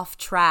 on Off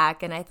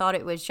Track, and I thought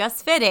it was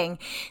just fitting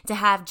to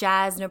have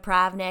Jazz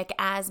Napravnik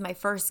as my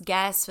first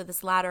guest for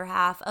this latter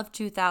half of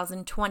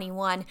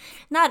 2021,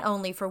 not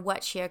only for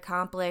what she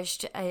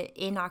accomplished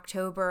in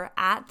October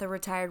at the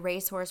Retired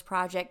Racehorse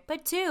Project,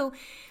 but too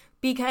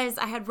because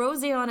I had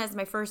Rosie on as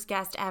my first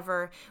guest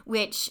ever,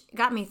 which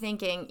got me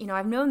thinking,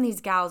 I've known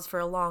these gals for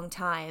a long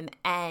time,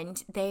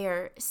 and they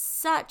are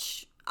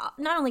such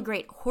not only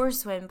great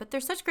horsewomen, but they're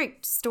such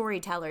great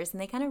storytellers,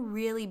 and they kind of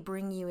really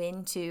bring you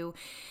into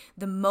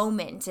the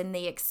moment and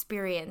the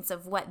experience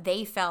of what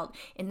they felt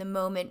in the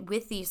moment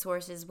with these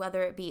horses,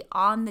 whether it be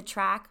on the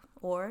track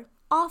or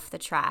off the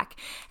track.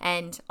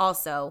 And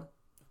also,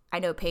 I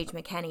know Paige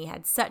McKenney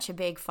had such a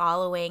big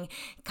following,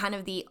 kind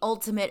of the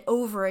ultimate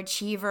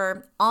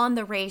overachiever on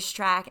the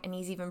racetrack, and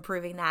he's even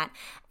proving that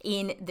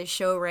in the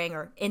show ring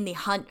or in the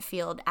hunt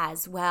field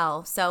as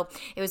well. So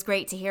it was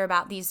great to hear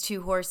about these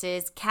two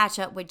horses, catch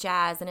up with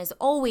Jazz, and as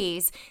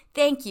always,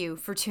 thank you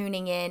for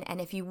tuning in.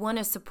 And if you want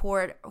to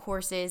support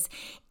horses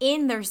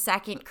in their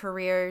second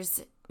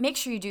careers, make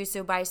sure you do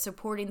so by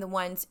supporting the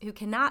ones who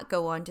cannot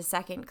go on to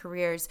second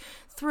careers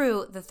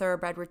through the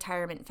Thoroughbred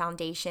Retirement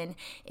Foundation.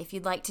 If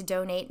you'd like to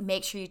donate,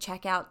 make sure you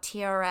check out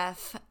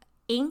TRF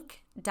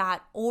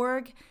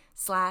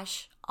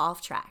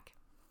inc.org/offtrack.